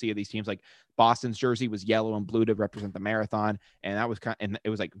you'll see of these teams. Like Boston's jersey was yellow and blue to represent the marathon, and that was and it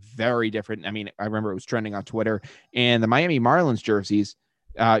was like very different. I mean, I remember it was trending on Twitter. And the Miami Marlins jerseys,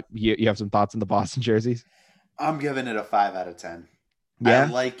 you have some thoughts on the Boston jerseys? I'm giving it a 5 out of 10. I Yeah,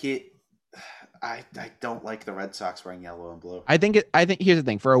 like it. I don't like the Red Sox wearing yellow and blue. I think here's the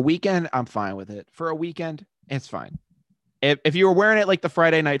thing: for a weekend, I'm fine with it. For a weekend, it's fine. If you were wearing it like the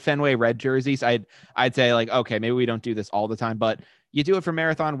Friday night Fenway red jerseys, I'd say like, okay, maybe we don't do this all the time, but you do it for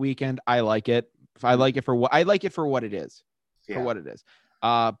marathon weekend. I like it. I like it for what it is, for Yeah. what it is.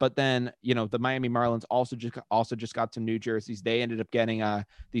 But then the Miami Marlins also just got some new jerseys. They ended up getting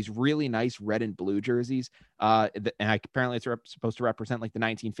these really nice red and blue jerseys. And apparently it's supposed to represent like the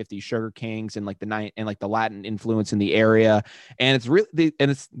 1950s Sugar Kings and like the Latin influence in the area. And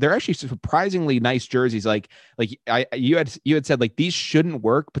they're actually surprisingly nice jerseys. You had said like these shouldn't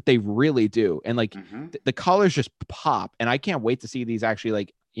work, but they really do. And like Mm-hmm. the colors just pop. And I can't wait to see these actually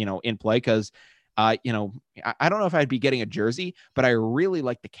like in play because I don't know if I'd be getting a jersey, but I really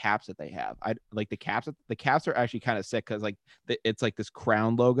like the caps that they have. I like the caps. The caps are actually kind of sick because like it's like this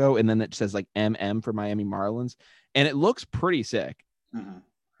crown logo, and then it says like MM for Miami Marlins, and it looks pretty sick. Mm-hmm.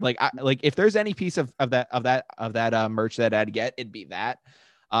 Like if there's any piece of that merch that I'd get, it'd be that.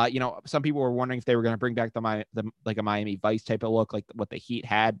 Some people were wondering if they were going to bring back the like a Miami Vice type of look, like what the Heat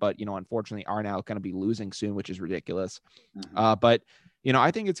had, but unfortunately are now going to be losing soon, which is ridiculous. Mm-hmm. But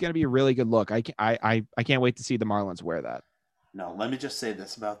I think it's going to be a really good look. I can't wait to see the Marlins wear that. No, let me just say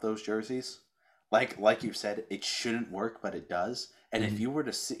this about those jerseys. Like you said, it shouldn't work, but it does. And if Mhm. you were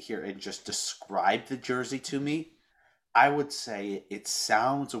to sit here and just describe the jersey to me, I would say it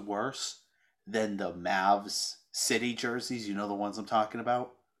sounds worse than the Mavs City jerseys. You know the ones I'm talking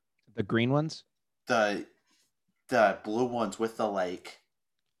about? The green ones. The the blue ones with the um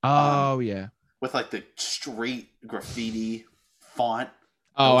Oh yeah. with like the straight graffiti font.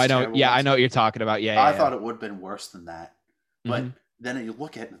 Oh, Those I know. terrible Yeah, I ones. know what you're talking about. Yeah, I yeah, thought it would have been worse than that. yeah. But then you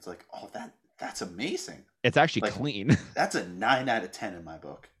look at it and it's like, oh, that's amazing. It's actually Like clean. that's a 9 out of 10 in my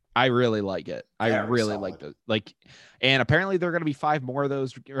book. I really like it. I Very really like solid. those. And apparently there are going to be 5 more of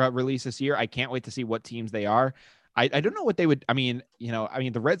those released this year. I can't wait to see what teams they are. I don't know what they would. I mean,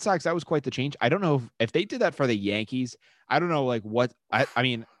 the Red Sox, that was quite the change. I don't know if they did that for the Yankees. I don't know like what. I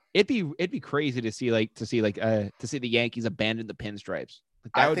mean, it'd be crazy to see the Yankees abandon the pinstripes.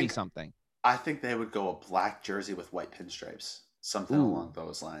 Like I that would be think something. I think they would go a black jersey with white pinstripes, something Ooh, along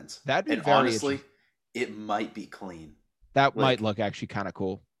those lines. that'd be And very honestly, interesting. it might be clean. That might Like look actually kind of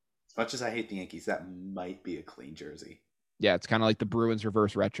cool. as much as I hate the Yankees, that might be a clean jersey. Yeah, it's kind of like the Bruins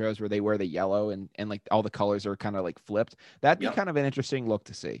reverse retros where they wear the yellow and like all the colors are kind of like flipped. That'd be Yep. kind of an interesting look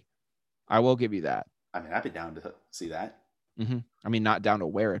to see. I will give you that. I mean, I'd be down to see that. I mean, not down to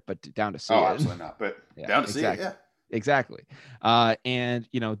wear it, but down to see Oh, it. absolutely not. But Yeah, down to see it, exactly. yeah. Exactly. And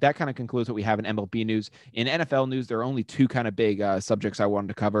that kind of concludes what we have in MLB news. In NFL news, there are only 2 kind of big subjects I wanted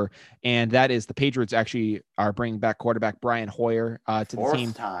to cover, and that is the Patriots actually are bringing back quarterback Brian Hoyer to the Fourth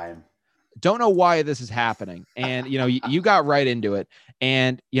team. time. Don't know why this is happening, and you got right into it,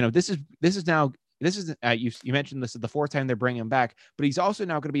 and you mentioned this is the 4th time they're bringing him back, but he's also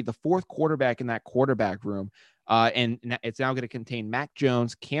now going to be the 4th quarterback in that quarterback room. And it's now going to contain Mac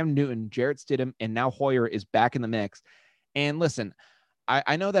Jones, Cam Newton, Jarrett Stidham, and now Hoyer is back in the mix. And listen,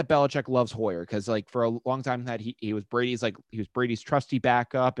 I know that Belichick loves Hoyer because like for a long time that he was Brady's trusty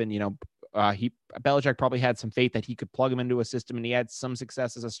backup, and Belichick probably had some faith that he could plug him into a system, and he had some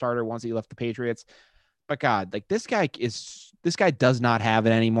success as a starter once he left the Patriots. But God, like this guy does not have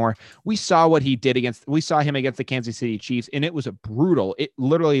it anymore. We saw him against the Kansas City Chiefs, and it was it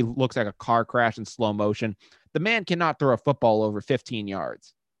literally looks like a car crash in slow motion. The man cannot throw a football over 15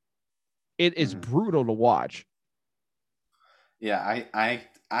 yards. It is Mhm. brutal to watch. Yeah,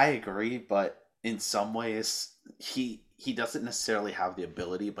 I agree, but in some ways he doesn't necessarily have the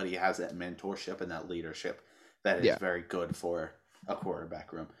ability, but he has that mentorship and that leadership that is Yeah. very good for a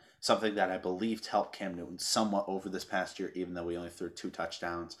quarterback room. Something that I believed helped Cam Newton somewhat over this past year, even though we only threw 2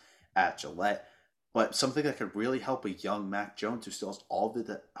 touchdowns at Gillette. But something that could really help a young Mac Jones who still has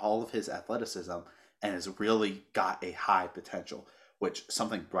all of his athleticism and has really got a high potential. which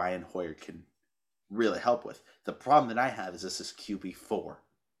something Brian Hoyer can really help with. The problem that I have is this is QB4.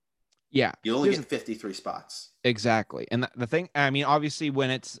 Yeah. You only get 53 spots. Exactly. And the thing, I mean, obviously when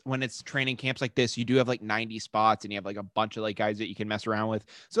it's training camps like this, you do have like 90 spots and you have like a bunch of like guys that you can mess around with.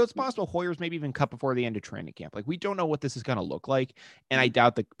 So it's possible Hoyer's maybe even cut before the end of training camp. Like we don't know what this is going to look like. And I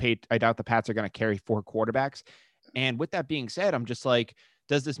doubt the Pats are going to carry 4 quarterbacks. And with that being said, I'm just like,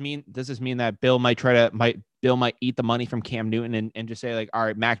 does this mean that Bill might eat the money from Cam Newton and just say like, all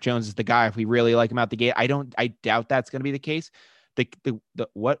right, Mac Jones is the guy if we really like him out the gate? I doubt that's going to be the case. The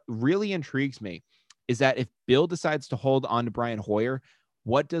what really intrigues me is that if Bill decides to hold on to Brian Hoyer,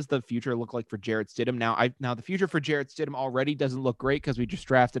 what does the future look like for Jarrett Stidham? Now the future for Jarrett Stidham already doesn't look great because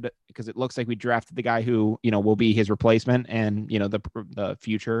it looks like we drafted the guy who, will be his replacement and, the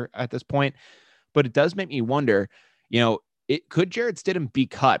future at this point. But it does make me wonder, could Jarrett Stidham be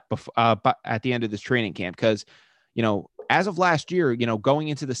cut at the end of this training camp? Because, as of last year, going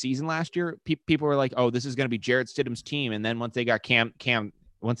into the season last year, people were like, oh, this is going to be Jarrett Stidham's team. And then once they got Cam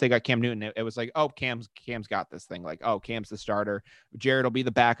Newton, it was like, oh, Cam's got this thing. Like, oh, Cam's the starter. Jarrett will be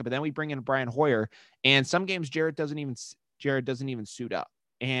the backup. But then we bring in Brian Hoyer, and some games Jarrett doesn't even suit up.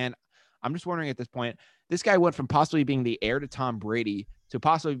 And I'm just wondering at this point, this guy went from possibly being the heir to Tom Brady to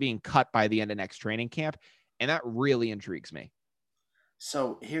possibly being cut by the end of next training camp, and that really intrigues me.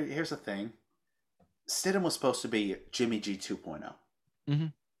 So here's the thing: Stidham was supposed to be Jimmy G 2.0. Mm-hmm.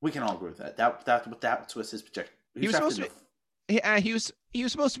 We can all agree with that. That was his projection. He was supposed to be. He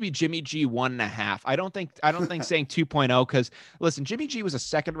was supposed to be Jimmy G 1.5. I don't think saying 2.0, because listen, Jimmy G was a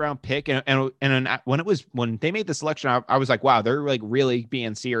second round pick, and when they made the selection, I was like, wow, they're like really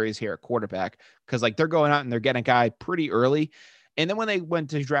being serious here at quarterback, because like they're going out and they're getting a guy pretty early. And then when they went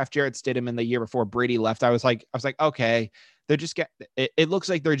to draft Jarrett Stidham in the year before Brady left, I was like, okay, it looks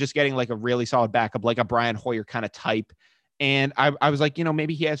like they're just getting like a really solid backup, like a Brian Hoyer kind of type. And I was like,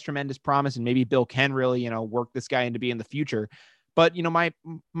 maybe he has tremendous promise, and maybe Bill can really, work this guy into being the future. But,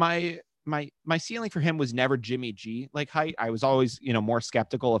 my ceiling for him was never Jimmy G like height. I was always, more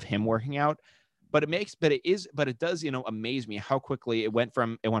skeptical of him working out. But it does, amaze me how quickly it went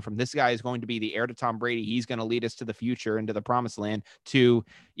from this guy is going to be the heir to Tom Brady. He's going to lead us to the future, into the promised land, to,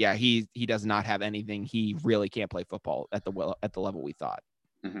 yeah, he does not have anything. He really can't play football at the level we thought.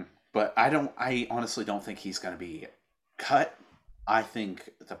 Mm-hmm. But I honestly don't think he's going to be cut. I think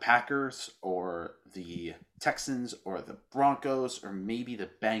the Packers or the Texans or the Broncos or maybe the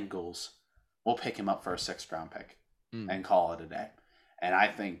Bengals will pick him up for a 6th round pick and call it a day. And I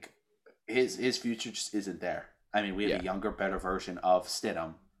think his future just isn't there. I mean, we have a younger, better version of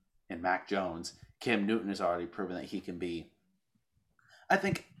Stidham and Mac Jones. Cam Newton has already proven that he can be. I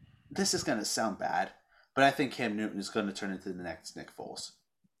think this is going to sound bad, but I think Cam Newton is going to turn into the next Nick Foles.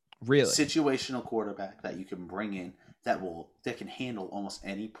 Really? Situational quarterback that you can bring in that can handle almost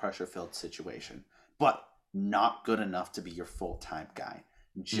any pressure-filled situation, but not good enough to be your full-time guy.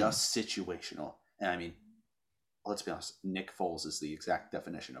 Just situational. And I mean, let's be honest, Nick Foles is the exact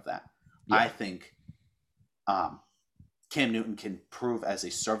definition of that. Yeah. I think Cam Newton can prove as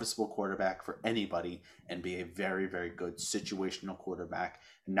a serviceable quarterback for anybody and be a very, very good situational quarterback,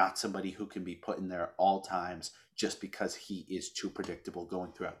 not somebody who can be put in there all times just because he is too predictable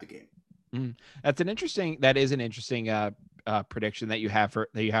going throughout the game. That is an interesting prediction that you have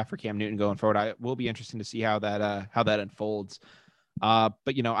for Cam Newton going forward. It will be interesting to see how that unfolds. But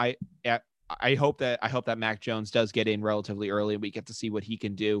I hope that Mac Jones does get in relatively early and we get to see what he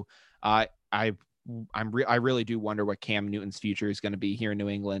can do. I really do wonder what Cam Newton's future is going to be here in New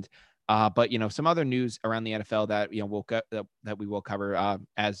England. But some other news around the NFL that we will cover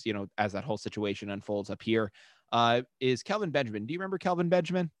as that whole situation unfolds up here is Kelvin Benjamin. Do you remember Kelvin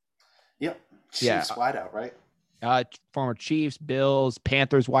Benjamin? Yep. Chiefs wideout, right? Former Chiefs, Bills,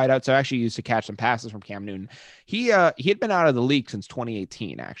 Panthers wideout. So I actually used to catch some passes from Cam Newton. He had been out of the league since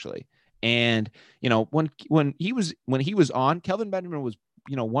 2018, actually. And when he was on, Kelvin Benjamin was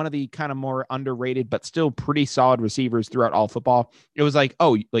one of the kind of more underrated but still pretty solid receivers throughout all football. It was like,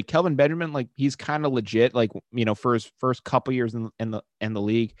 oh, like Kelvin Benjamin, like he's kind of legit. Like for his first couple years in the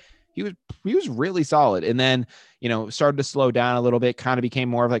league, he was really solid, and then started to slow down a little bit, kind of became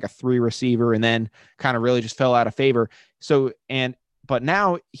more of like a 3 receiver, and then kind of really just fell out of favor. But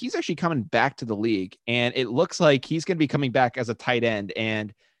now he's actually coming back to the league, and it looks like he's going to be coming back as a tight end,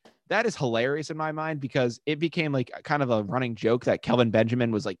 and that is hilarious in my mind because it became like kind of a running joke that Kelvin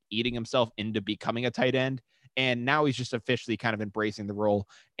Benjamin was like eating himself into becoming a tight end. And now he's just officially kind of embracing the role.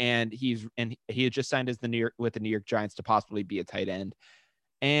 And he had just signed with the New York Giants to possibly be a tight end.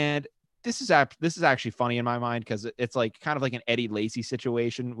 And this is actually funny in my mind because it's like kind of like an Eddie Lacy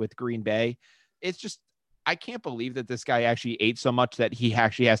situation with Green Bay. It's just, I can't believe that this guy actually ate so much that he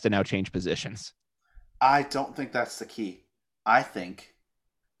actually has to now change positions. I don't think that's the key. I think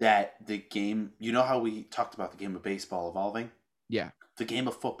that the game, you know how we talked about the game of baseball evolving? Yeah. The game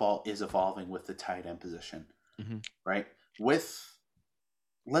of football is evolving with the tight end position, Mm-hmm. right? Let's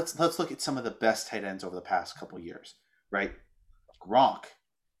look at some of the best tight ends over the past couple of years, right? Gronk,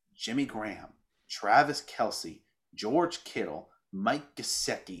 Jimmy Graham, Travis Kelce, George Kittle, Mike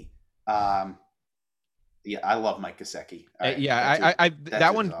Gesicki. Yeah, I love Mike Gesicki.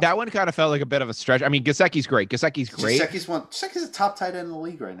 That one kind of felt like a bit of a stretch. I mean, Gesicki's great. Gesicki's a top tight end in the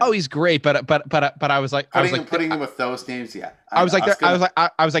league right now. Oh, he's great, but I was like, putting him with those names, yeah. I was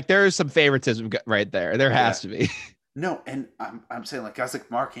like, there is some favoritism right there. There has to be. No, and I'm saying like guys like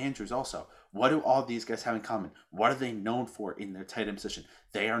Mark Andrews also. What do all these guys have in common? What are they known for in their tight end position?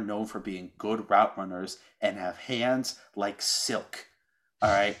 They are known for being good route runners and have hands like silk. All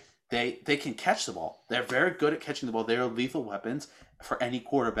right. They can catch the ball. They're very good at catching the ball. They are lethal weapons for any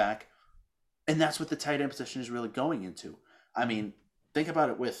quarterback. And that's what the tight end position is really going into. I mean, think about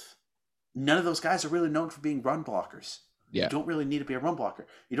it with none of those guys are really known for being run blockers. Yeah. You don't really need to be a run blocker.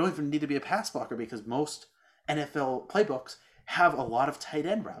 You don't even need to be a pass blocker because most NFL playbooks have a lot of tight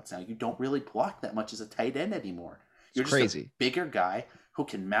end routes now. You don't really block that much as a tight end anymore. You're just crazy. A bigger guy who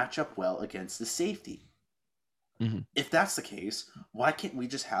can match up well against the safety. Mm-hmm. If that's the case, why can't we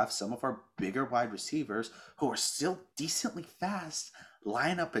just have some of our bigger wide receivers who are still decently fast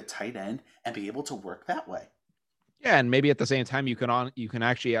line up at tight end and be able to work that way? Yeah, and maybe at the same time you can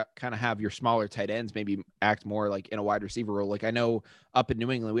actually kind of have your smaller tight ends maybe act more like in a wide receiver role. Like I know up in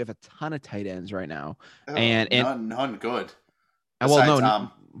New England we have a ton of tight ends right now, and none good. Besides,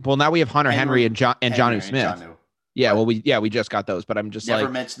 well now we have Hunter Henry and Jonnu Smith. Yeah, well we just got those, but I'm just never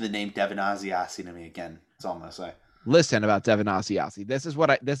mention the name Devin Asiasi to me again. That's all I'm gonna say. Listen about Devin Asiasi. This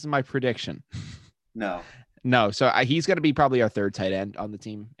is my prediction. No. So he's going to be probably our third tight end on the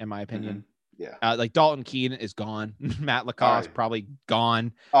team, in my opinion. Mm-hmm. Yeah. Like Dalton Keene is gone. Matt Lacoste probably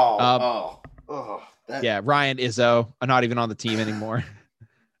gone. Yeah. Ryan Izzo not even on the team anymore.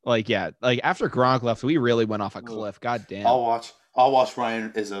 Like after Gronk left, we really went off a cliff. God damn. I'll watch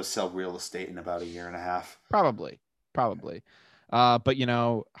Ryan Izzo sell real estate in about a year and a half. Probably. But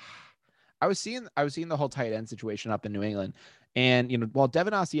I was seeing the whole tight end situation up in New England, and while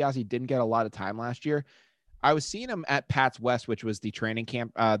Devin Asiasi didn't get a lot of time last year, I was seeing him at Pats West, which was the training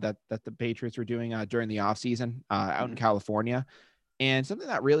camp that the Patriots were doing during the offseason out in California. And something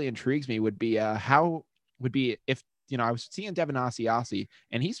that really intrigues me would be if I was seeing Devin Asiasi,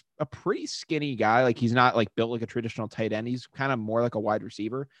 and he's a pretty skinny guy. Like he's not like built like a traditional tight end. He's kind of more like a wide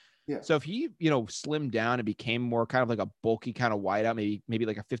receiver. Yeah. So if he, slimmed down and became more kind of like a bulky kind of wideout, maybe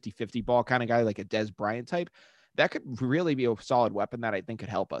like a 50-50 ball kind of guy, like a Dez Bryant type, that could really be a solid weapon that I think could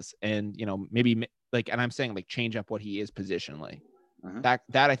help us. And, maybe and I'm saying like change up what he is positionally. Mm-hmm.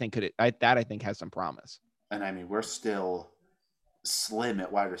 That I think I think has some promise. And I mean, we're still slim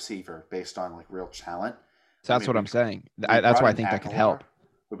at wide receiver based on like real talent. So that's what I'm saying. That's why I think that could help.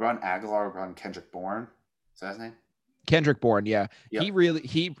 We brought in Aguilar, we brought in Kendrick Bourne. Is that his name? Kendrick Bourne, yeah. Yep.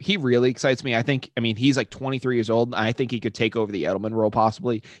 He really excites me. I think, he's like 23 years old, and I think he could take over the Edelman role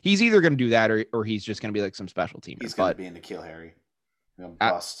possibly. He's either going to do that or he's just going to be like some special team. He's going to be in N'Keal Harry.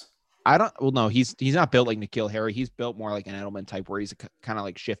 Bust. No, he's not built like N'Keal Harry. He's built more like an Edelman type where he's kind of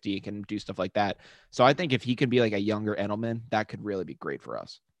like shifty and can do stuff like that. So I think if he can be like a younger Edelman, that could really be great for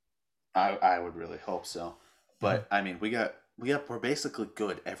us. I would really hope so. But I mean, we're basically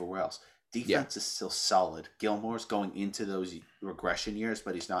good everywhere else. Defense is still solid. Gilmore's going into those regression years,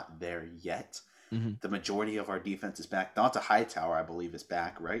 but he's not there yet. Mm-hmm. The majority of our defense is back. Donta Hightower, I believe, is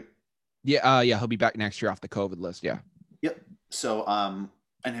back, right? Yeah, he'll be back next year off the COVID list. Yeah. Yep. So, and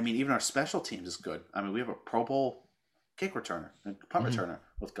I mean, even our special teams is good. I mean, we have a Pro Bowl kick returner and punt returner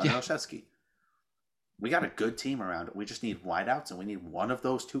with Gunnar Olszewski. We got a good team around it. We just need wideouts, and we need one of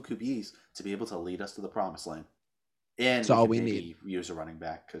those two QBs to be able to lead us to the promised land. And that's all we need. Use a running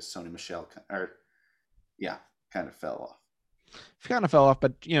back because Sony Michel kind of fell off.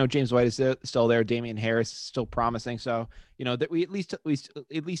 But James White is still there. Damian Harris is still promising. So that we at least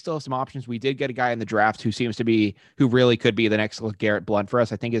still have some options. We did get a guy in the draft who really could be the next Garrett Blunt for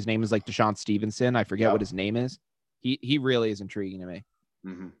us. I think his name is like Deshaun Stevenson. I forget what his name is. He really is intriguing to me.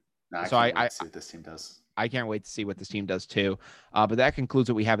 Mm-hmm. No, I can't wait to see what this team does. I can't wait to see what this team does too. But that concludes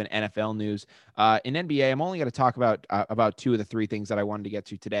what we have in NFL news. In NBA, I'm only going to talk about two of the three things that I wanted to get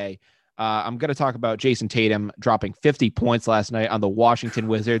to today. I'm going to talk about Jason Tatum dropping 50 points last night on the Washington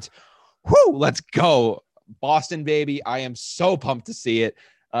Wizards. Whoo, let's go. Boston, baby. I am so pumped to see it.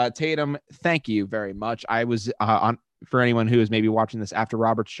 Tatum, thank you very much. I was for anyone who is maybe watching this after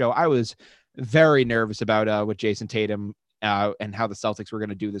Robert's show, I was very nervous about with Jason Tatum and how the Celtics were going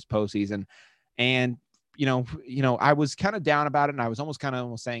to do this postseason. And I was kind of down about it, and I was almost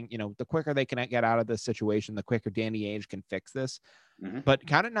saying, the quicker they can get out of this situation, the quicker Danny Ainge can fix this. Mm-hmm. But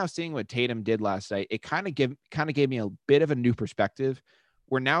kind of now seeing what Tatum did last night, it kind of gave me a bit of a new perspective,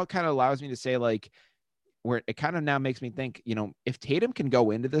 where now it kind of allows me to say, like, where it kind of now makes me think, if Tatum can go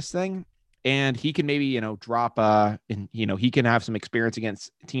into this thing and he can maybe, drop and he can have some experience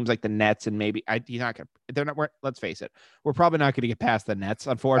against teams like the Nets, and maybe he's not gonna, they're not, let's face it, we're probably not going to get past the Nets,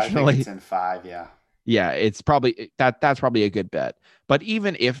 unfortunately. I think it's in 5, yeah. Yeah, it's probably that's probably a good bet. But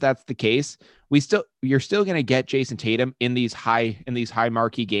even if that's the case, you're still going to get Jason Tatum in these high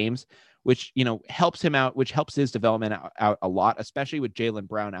marquee games, which helps him out, which helps his development out a lot, especially with Jaylen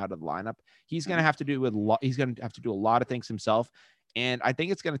Brown out of the lineup. He's going to have to do he's going to have to do a lot of things himself, and I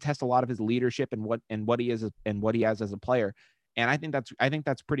think it's going to test a lot of his leadership and what he is and what he has as a player. And I think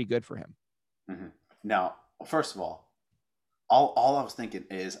that's pretty good for him. Mm-hmm. Now, first of all I was thinking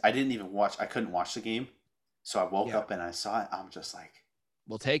is I couldn't watch the game. So I woke up and I saw it. I'm just like,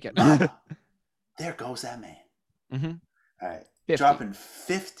 we'll take it. There goes that man. Mm-hmm. All right. 50. Dropping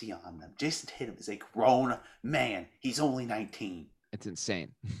 50 on them. Jason Tatum is a grown man. He's only 19. It's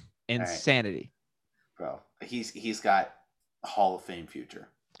insane. Insanity. Right. Bro, he's got a Hall of Fame future.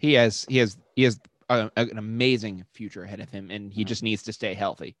 He has an amazing future ahead of him, and he just needs to stay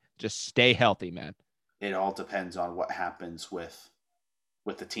healthy. Just stay healthy, man. It all depends on what happens with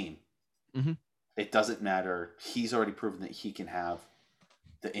the team. Mm-hmm. It doesn't matter. He's already proven that he can have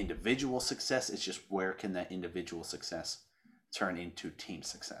the individual success. It's just where can that individual success turn into team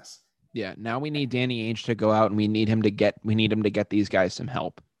success? Yeah. Now we need Danny Ainge to go out, and we need him to get these guys some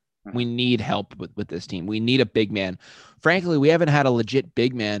help. Mm-hmm. We need help with this team. We need a big man. Frankly, we haven't had a legit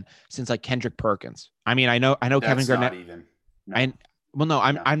big man since like Kendrick Perkins. I mean, I know That's Kevin Garnett. Not even. No.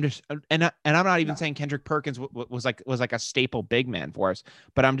 I'm just, and I'm not even saying Kendrick Perkins was like a staple big man for us,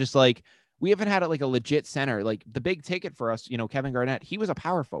 but I'm just like, we haven't had like a legit center. Like the big ticket for us, Kevin Garnett, he was a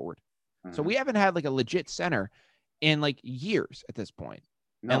power forward. Mm-hmm. So we haven't had like a legit center in like years at this point.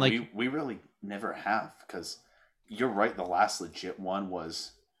 No, and like we really never have, because you're right. The last legit one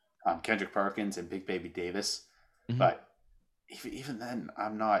was Kendrick Perkins and Big Baby Davis. Mm-hmm. But even then,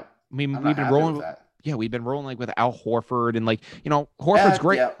 I'm not. I mean, we've been rolling with that. Yeah, we've been rolling like with Al Horford, and like, Horford's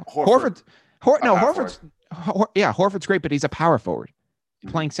great. Yeah, Horford's great, but he's a power forward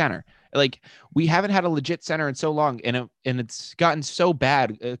playing center. Like, we haven't had a legit center in so long, and it's gotten so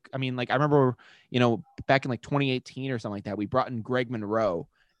bad. I mean, like, I remember, back in like 2018 or something like that, we brought in Greg Monroe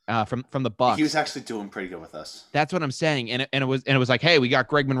from the Bucks. He was actually doing pretty good with us. That's what I'm saying. And it was like, hey, we got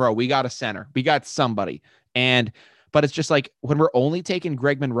Greg Monroe, we got a center, we got somebody. But it's just like, when we're only taking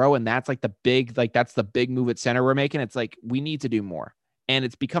Greg Monroe, and that's like that's the big move at center we're making, it's like, we need to do more. And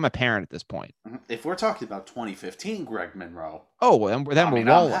it's become apparent at this point. If we're talking about 2015 Greg Monroe. Oh, then we're rolling.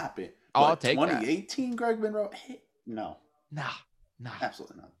 I'm happy. I'll take 2018 Greg Monroe? No. Nah.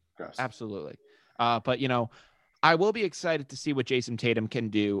 Absolutely not. Gross. Absolutely. But, I will be excited to see what Jason Tatum can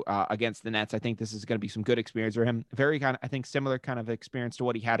do against the Nets. I think this is going to be some good experience for him. I think similar kind of experience to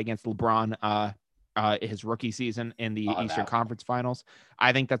what he had against LeBron his rookie season in the Eastern Conference Finals.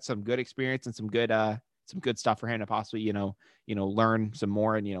 I think that's some good experience and some good stuff for him to possibly, learn some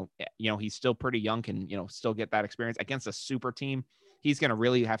more. And, he's still pretty young, can, still get that experience against a super team. He's going to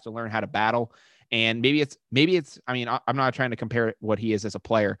really have to learn how to battle. And maybe it's, I mean, I'm not trying to compare what he is as a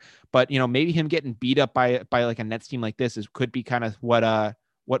player, but, maybe him getting beat up by like a Nets team like this could be kind of what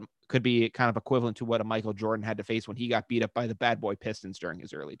could be kind of equivalent to what a Michael Jordan had to face when he got beat up by the bad boy Pistons during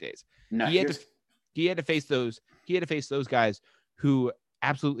his early days. No, he had to face those guys who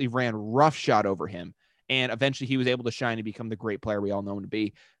absolutely ran roughshod over him. And eventually he was able to shine and become the great player we all know him to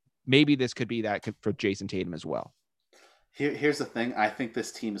be. Maybe this could be that for Jason Tatum as well. Here's the thing. I think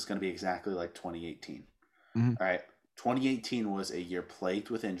this team is going to be exactly like 2018. Mm-hmm. All right. 2018 was a year plagued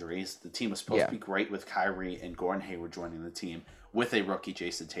with injuries. The team was supposed to be great with Kyrie and Gordon Hayward joining the team, with a rookie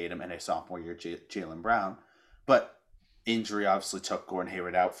Jason Tatum and a sophomore year Jaylen Brown. But injury obviously took Gordon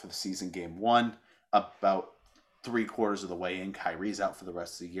Hayward out for the season game 1. About 3/4 of the way in, Kyrie's out for the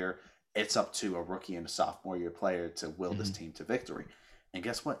rest of the year. It's up to a rookie and a sophomore year player to will this team to victory. And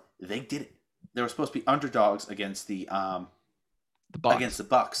guess what? They did it. They were supposed to be underdogs against the Bucks. Against the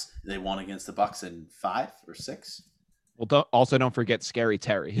Bucks. They won against the Bucks in 5 or 6. Well, don't forget Scary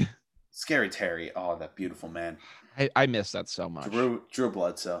Terry. Scary Terry. Oh, that beautiful man. I miss that so much. Drew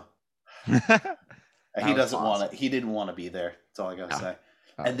Bledsoe. He didn't want to be there. That's all I gotta say.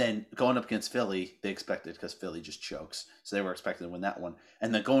 And then going up against Philly, they expected, because Philly just chokes. So they were expecting to win that one.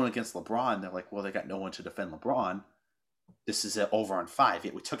 And then going against LeBron, they're like, well, they got no one to defend LeBron. This is over on 5.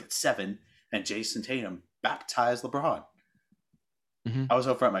 Yet we took it 7. and Jason Tatum baptized LeBron. Mm-hmm. I was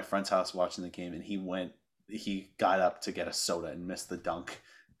over at my friend's house watching the game, and he got up to get a soda and missed the dunk.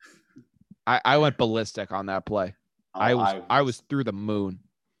 I went ballistic on that play. Oh, I was through the moon.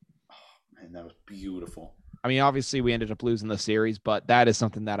 Oh, man, that was beautiful. I mean, obviously we ended up losing the series, but that is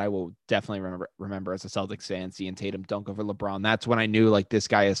something that I will definitely remember as a Celtics fan, seeing Tatum dunk over LeBron. That's when I knew like this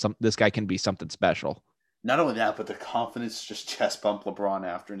guy can be something special. Not only that, but the confidence just chest bump LeBron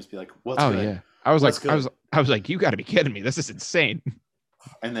after and just be like, "What's Oh good?" yeah, I was What's like, good? I was like, you got to be kidding me! This is insane.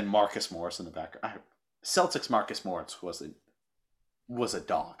 And then Marcus Morris in the background. Celtics Marcus Morris was a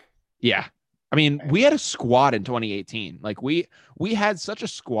dog. Yeah. I mean, we had a squad in 2018. Like we had such a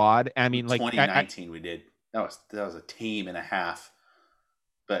squad. I mean, like 2019 we did. That was a team and a half.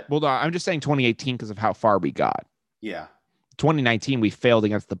 But well, no, I'm just saying 2018 because of how far we got. Yeah. 2019 we failed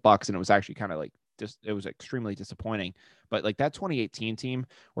against the Bucks, and it was actually kind of like it was extremely disappointing. But like that 2018 team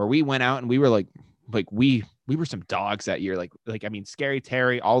where we went out and we were like we were some dogs that year. Like I mean, Scary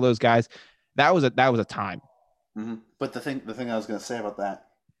Terry, all those guys. That was a time. Mm-hmm. But the thing I was going to say about that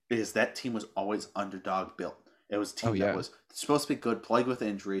is that team was always underdog built. It was a team that was supposed to be good, plagued with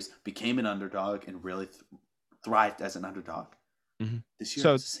injuries, became an underdog, and really thrived as an underdog. Mm-hmm. This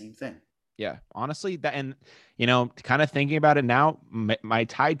year, it's the same thing. Yeah, honestly, that, and kind of thinking about it now, my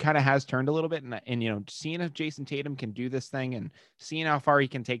tide kind of has turned a little bit, and seeing if Jason Tatum can do this thing and seeing how far he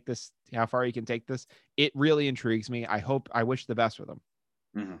can take this, it really intrigues me. I wish the best for them.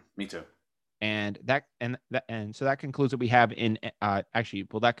 Mm-hmm. Me too. And so that concludes what we have in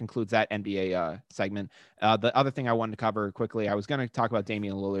that concludes that NBA segment. The other thing I wanted to cover quickly, I was going to talk about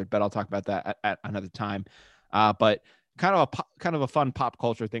Damian Lillard, but I'll talk about that at another time. But kind of a fun pop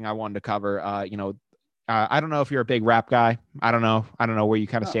culture thing I wanted to cover. I don't know if you're a big rap guy. I don't know where you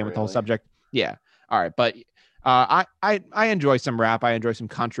kind of stand with the whole subject. Yeah. All right. But I enjoy some rap. I enjoy some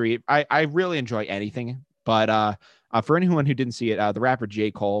country. I really enjoy anything. But for anyone who didn't see it, the rapper J.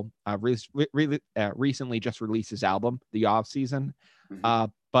 Cole recently just released his album, The Off Season.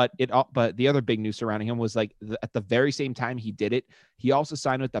 Mm-hmm. But the other big news surrounding him was like at the very same time he did it, he also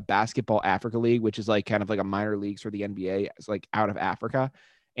signed with the Basketball Africa League, which is like kind of like a minor leagues for the NBA. It's like out of Africa.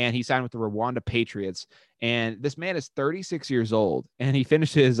 And he signed with the Rwanda Patriots. And this man is 36 years old. And he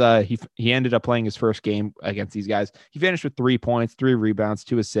finished his he ended up playing his first game against these guys. He finished with 3 points, 3 rebounds,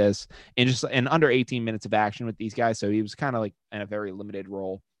 2 assists, and just in under 18 minutes of action with these guys. So he was kind of like in a very limited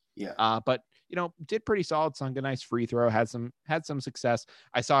role. Yeah. But did pretty solid, sunk a nice free throw, had some success.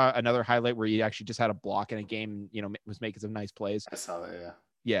 I saw another highlight where he actually just had a block in a game, was making some nice plays. I saw that, yeah.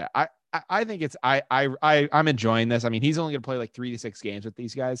 Yeah, I think it's I'm enjoying this. I mean, he's only gonna play like 3 to 6 games with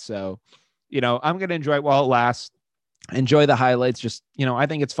these guys, so I'm gonna enjoy it while it lasts. Enjoy the highlights. Just I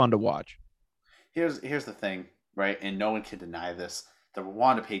think it's fun to watch. Here's the thing, right? And no one can deny this. The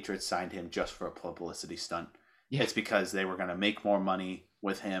Rwanda Patriots signed him just for a publicity stunt. Yeah. It's because they were gonna make more money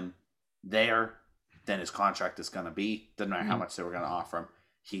with him there than his contract is gonna be. Doesn't matter how much they were gonna offer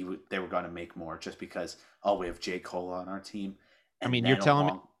him. They were gonna make more just because we have J. Cole on our team. I mean, you're telling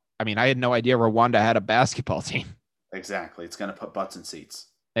me. I mean, I had no idea Rwanda had a basketball team. Exactly, it's going to put butts in seats.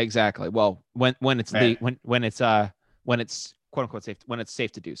 Exactly. Well, when it's when it's quote unquote safe, when it's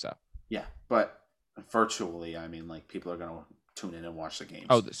safe to do so. Yeah, but virtually, I mean, like people are going to tune in and watch the games.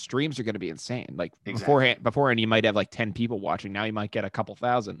 Oh, the streams are going to be insane. Like beforehand, you might have like 10 people watching. Now you might get a couple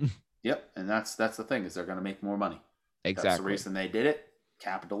thousand. Yep, and that's the thing is they're going to make more money. Exactly. That's the reason they did it.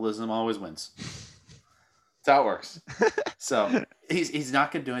 Capitalism always wins. That's how it works. So he's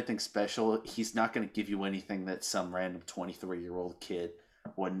not going to do anything special. He's not going to give you anything that some random 23-year-old kid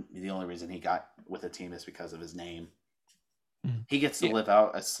wouldn't. The only reason he got with a team is because of his name. He gets to live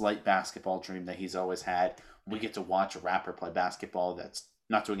out a slight basketball dream that he's always had. We get to watch a rapper play basketball that's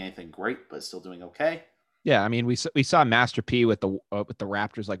not doing anything great, but still doing okay. Yeah, I mean, we saw Master P with the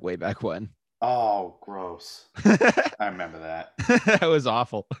Raptors like way back when. Oh, gross! I remember that. That was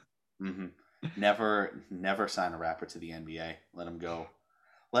awful. Mm-hmm. Never sign a rapper to the NBA. Let him go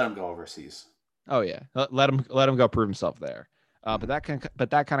overseas. Oh yeah, let him go prove himself there. But that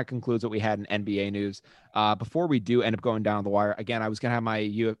kind of concludes what we had in NBA news. Before we do end up going down the wire again, I was gonna have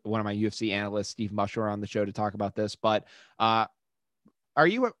one of my UFC analysts, Steve Musher, on the show to talk about this. But do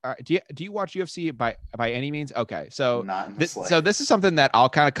you watch UFC by any means? Okay, so this is something that I'll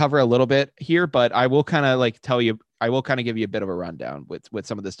kind of cover a little bit here, but I will kind of give you a bit of a rundown with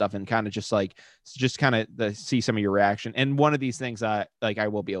some of this stuff and kind of just kind of see some of your reaction. And one of these things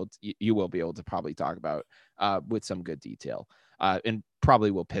you will be able to probably talk about with some good detail. and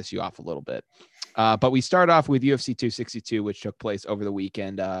probably will piss you off a little bit. But we start off with UFC 262, which took place over the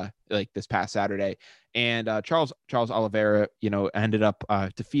weekend, like this past Saturday. And Charles Oliveira, ended up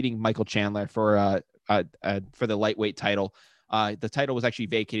defeating Michael Chandler for the lightweight title. The title was actually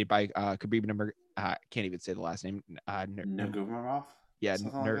vacated by Khabib I can't even say the last name. Nurmagomedov? Yeah,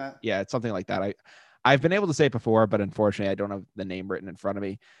 Something like that? yeah, it's something like that. I've been able to say it before, but unfortunately, I don't have the name written in front of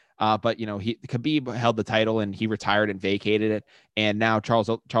me. But Khabib held the title and he retired and vacated it, and now Charles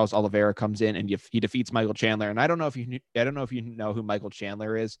Oliveira comes in and he defeats Michael Chandler. And I don't know if you know who Michael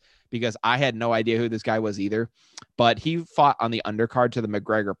Chandler is, because I had no idea who this guy was either. But he fought on the undercard to the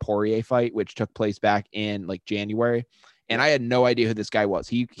McGregor Poirier fight, which took place back in like January, and I had no idea who this guy was.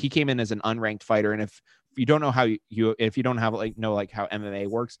 He came in as an unranked fighter, and if you don't know how if you don't have how MMA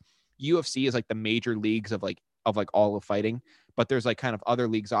works, UFC is like the major leagues of all of fighting, but there's like kind of other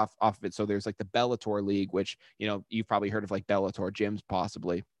leagues off of it. So there's like the Bellator league, which you've probably heard of, like Bellator gyms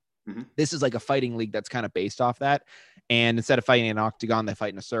possibly. Mm-hmm. This is like a fighting league that's kind of based off that, and instead of fighting in an octagon, they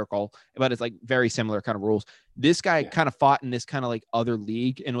fight in a circle, but it's like very similar kind of rules. This guy kind of fought in this kind of like other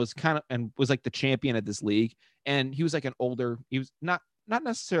league and was like the champion of this league, and he was like he was not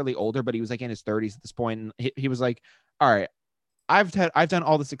necessarily older, but he was like in his 30s at this point, and he was like, all right, I've done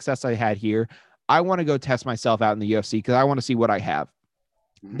all the success I had here. I want to go test myself out in the UFC because I want to see what I have.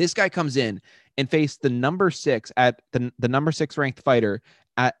 Mm-hmm. This guy comes in and faced the number 6 at the number 6 ranked fighter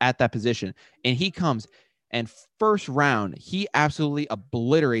at that position. And he comes and first round, he absolutely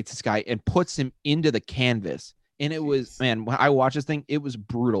obliterates this guy and puts him into the canvas. And it was, man, when I watched this thing, it was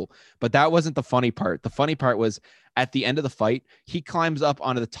brutal. But that wasn't the funny part. The funny part was at the end of the fight, he climbs up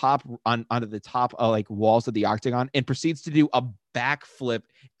onto the top like walls of the octagon and proceeds to do a backflip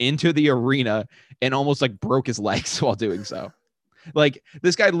into the arena and almost like broke his legs while doing so. Like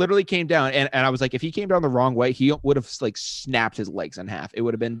this guy literally came down, and I was like, if he came down the wrong way, he would have like snapped his legs in half. It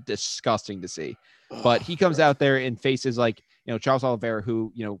would have been disgusting to see. But he comes out there and faces like, Charles Oliveira,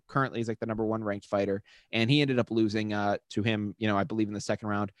 who, currently is like the number 1 ranked fighter. And he ended up losing to him, I believe in the second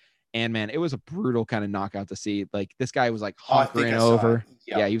round. And man, it was a brutal kind of knockout to see. Like this guy was like hunkering over.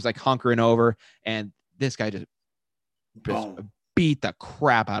 Yeah, he was like hunkering over. And this guy just beat the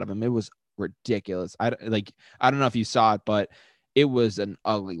crap out of him. It was ridiculous. I don't know if you saw it, but it was an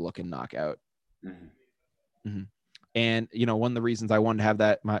ugly looking knockout. Mm-hmm. Mm-hmm. And, one of the reasons I wanted to have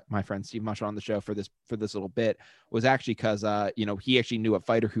that, my friend Steve Musher on the show for this little bit was actually because, he actually knew a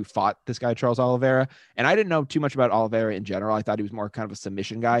fighter who fought this guy, Charles Oliveira. And I didn't know too much about Oliveira in general. I thought he was more kind of a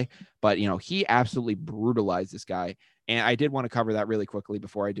submission guy, but, he absolutely brutalized this guy. And I did want to cover that really quickly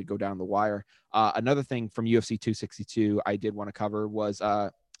before I did go down the wire. Another thing from UFC 262 I did want to cover was, I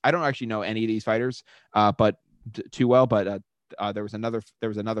don't actually know any of these fighters, but too well, but there was another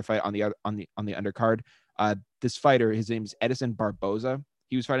fight on the undercard. This fighter, his name is Edson Barboza.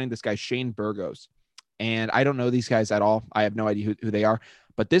 He was fighting this guy, Shane Burgos. And I don't know these guys at all. I have no idea who they are,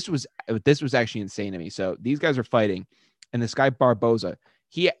 but this was actually insane to me. So these guys are fighting, and this guy Barboza,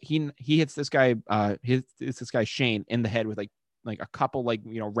 he hits this guy, this guy Shane in the head with like a couple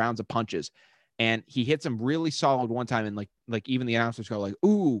rounds of punches. And he hits him really solid one time. And like even the announcers go like,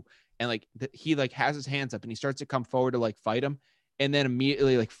 ooh, and he has his hands up and he starts to come forward to like fight him. And then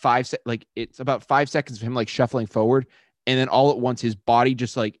immediately it's about 5 seconds of him like shuffling forward. And then all at once his body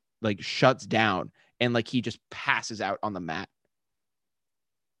just like shuts down and like he just passes out on the mat.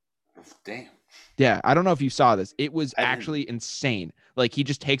 Damn. Yeah. I don't know if you saw this. It was actually insane. Like he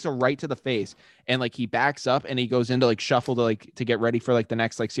just takes a right to the face and like he backs up and he goes into like shuffle to get ready for like the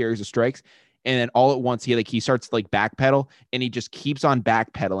next like series of strikes. And then all at once he starts to like backpedal and he just keeps on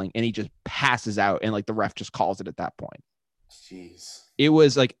backpedaling and he just passes out. And like the ref just calls it at that point. Jeez. It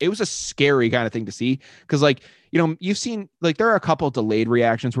was a scary kind of thing to see. Cause like, you've seen like, there are a couple of delayed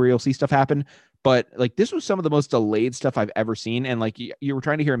reactions where you'll see stuff happen, but like this was some of the most delayed stuff I've ever seen. And like, you were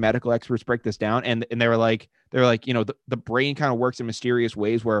trying to hear medical experts break this down. And they were like, the brain kind of works in mysterious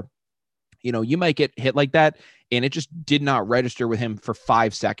ways where, you might get hit like that. And it just did not register with him for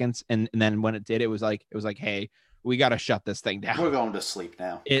 5 seconds. And then when it did, it was like, hey, we got to shut this thing down. We're going to sleep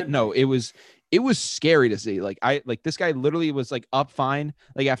now. It was scary to see. Like this guy literally was like up fine,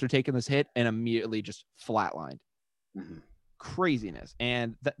 like after taking this hit and immediately just flatlined. Mm-hmm. Craziness.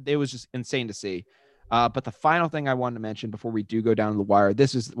 And it was just insane to see. But the final thing I wanted to mention before we do go down the wire,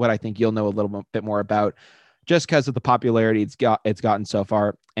 this is what I think you'll know a little bit more about just because of the popularity it's gotten so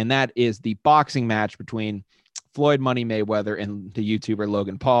far. And that is the boxing match between Floyd Money Mayweather and the YouTuber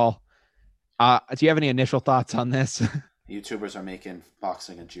Logan Paul. Do you have any initial thoughts on this? YouTubers are making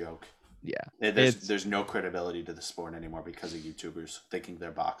boxing a joke. Yeah. There's no credibility to the sport anymore because of YouTubers thinking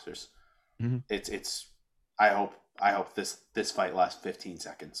they're boxers. Mm-hmm. I hope this fight lasts 15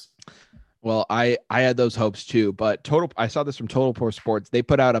 seconds. Well, I had those hopes too, but I saw this from Total Pro Sports. They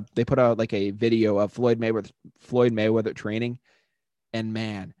put out like a video of Floyd Mayweather training, and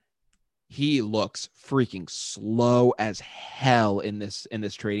man, he looks freaking slow as hell in this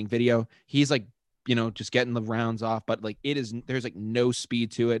training video. He's like, just getting the rounds off, but like there's like no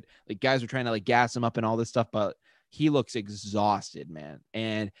speed to it. Like guys are trying to like gas him up and all this stuff, but he looks exhausted, man.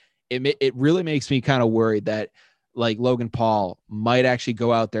 And it really makes me kind of worried that like Logan Paul might actually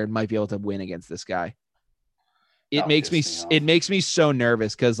go out there and might be able to win against this guy. It makes me so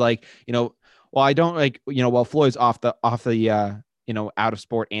nervous because like, while I don't like, while Floyd's off the out of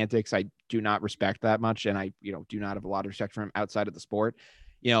sport antics, I do not respect that much. And I, do not have a lot of respect for him outside of the sport.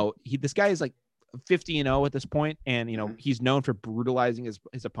 This guy is like 50-0 at this point, and he's known for brutalizing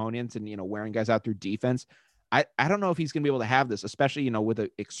his opponents and wearing guys out through defense. I don't know if he's going to be able to have this, especially with an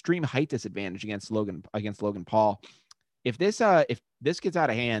extreme height disadvantage against Logan Paul. If this gets out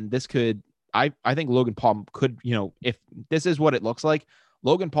of hand, this could I think Logan Paul could, if this is what it looks like,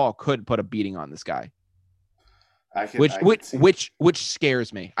 Logan Paul could put a beating on this guy. Which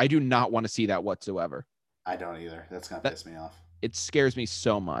scares me. I do not want to see that whatsoever. I don't either. That's gonna piss me off. It scares me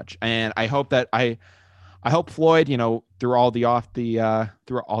so much, and I hope that I hope Floyd, through all the off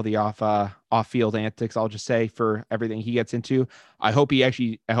field antics, I'll just say, for everything he gets into, I hope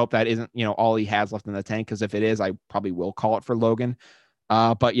that isn't all he has left in the tank, because if it is, I probably will call it for Logan.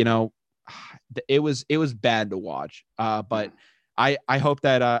 But it was bad to watch. But I hope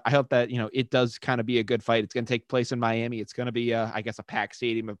that it does kind of be a good fight. It's going to take place in Miami. It's going to be I guess a packed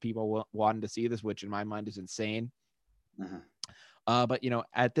stadium of people wanting to see this, which in my mind is insane. Mm-hmm. But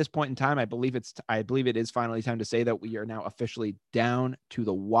at this point in time, I believe it is finally time to say that we are now officially down to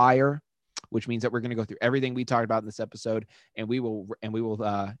the wire, which means that we're going to go through everything we talked about in this episode, and we will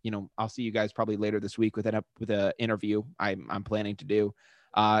I'll see you guys probably later this week with an interview I'm planning to do.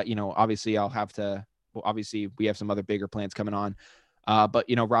 Obviously obviously we have some other bigger plans coming on. But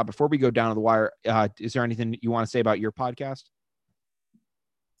Rob, before we go down to the wire, is there anything you want to say about your podcast?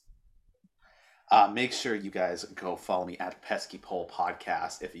 Make sure you guys go follow me at Pesky Pole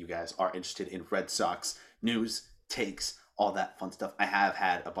Podcast if you guys are interested in Red Sox news, takes, all that fun stuff. I have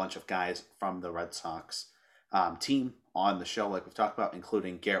had a bunch of guys from the Red Sox team on the show, like we've talked about,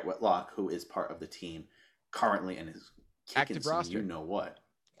 including Garrett Whitlock, who is part of the team currently and is kicking active roster. You know what?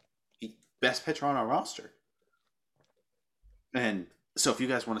 Best pitcher on our roster. And so if you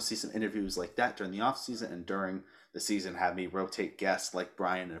guys want to see some interviews like that during the offseason and during the season, have me rotate guests like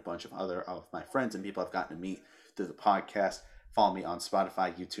Brian and a bunch of other of my friends and people I've gotten to meet through the podcast, follow me on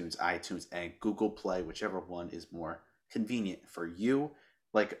Spotify, YouTube, iTunes, and Google Play, whichever one is more convenient for you.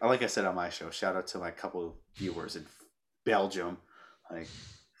 Like I said on my show, shout out to my couple viewers in Belgium.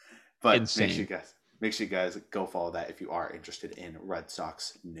 But insane. Make sure you guys go follow that if you are interested in Red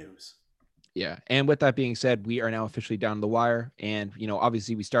Sox news. Yeah. And with that being said, we are now officially down to the wire. And,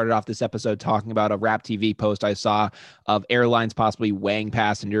 obviously we started off this episode talking about a Rap TV post I saw of airlines possibly weighing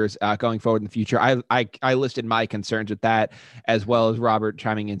passengers going forward in the future. I listed my concerns with that, as well as Robert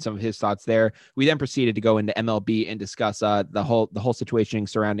chiming in some of his thoughts there. We then proceeded to go into MLB and discuss the whole situation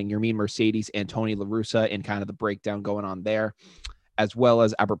surrounding Yermin Mercedes and Tony La Russa and kind of the breakdown going on there, as well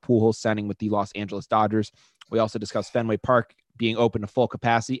as Albert Pujols signing with the Los Angeles Dodgers. We also discussed Fenway Park being open to full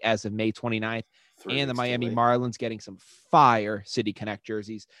capacity as of May 29th, and the Miami Marlins getting some fire City Connect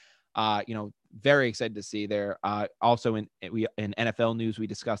jerseys. Very excited to see there. Also in NFL news, we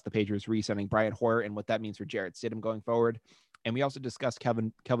discussed the Patriots re-signing Brian Hoyer and what that means for Jarrett Stidham going forward. And we also discussed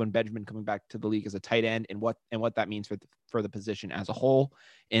Kelvin Benjamin coming back to the league as a tight end and what that means for the position as a whole.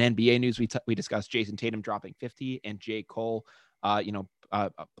 In NBA news, we discussed Jason Tatum dropping 50 and J. Cole,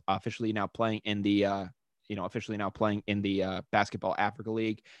 officially now playing in the Basketball Africa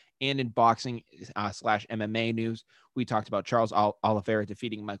League. And in boxing / MMA news, we talked about Charles Oliveira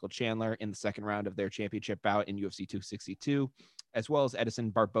defeating Michael Chandler in the second round of their championship bout in UFC 262, as well as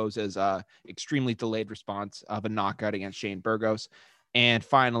Edson Barboza's extremely delayed response of a knockout against Shane Burgos. And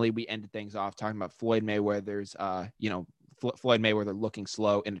finally, we ended things off talking about Floyd Mayweather's, Floyd Mayweather looking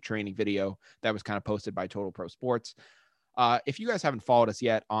slow in a training video that was kind of posted by Total Pro Sports. If you guys haven't followed us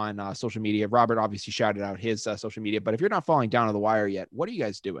yet on social media, Robert obviously shouted out his social media, but if you're not following Down to the Wire yet, what are you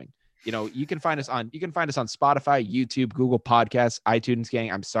guys doing? You can find us on Spotify, YouTube, Google Podcasts, iTunes.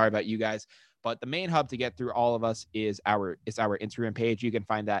 Gang, I'm sorry about you guys, but the main hub to get through all of us is our Instagram page. You can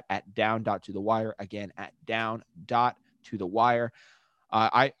find that at down.to-the-wire. Again, at down.to-the-wire.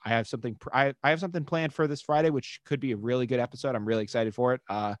 I have something planned for this Friday, which could be a really good episode. I'm really excited for it.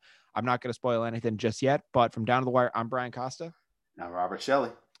 I'm not going to spoil anything just yet, but from Down to the Wire, I'm Brian Costa. I'm Robert Shelley.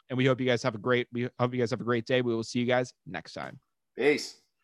 And we hope you guys have a great day. We will see you guys next time. Peace.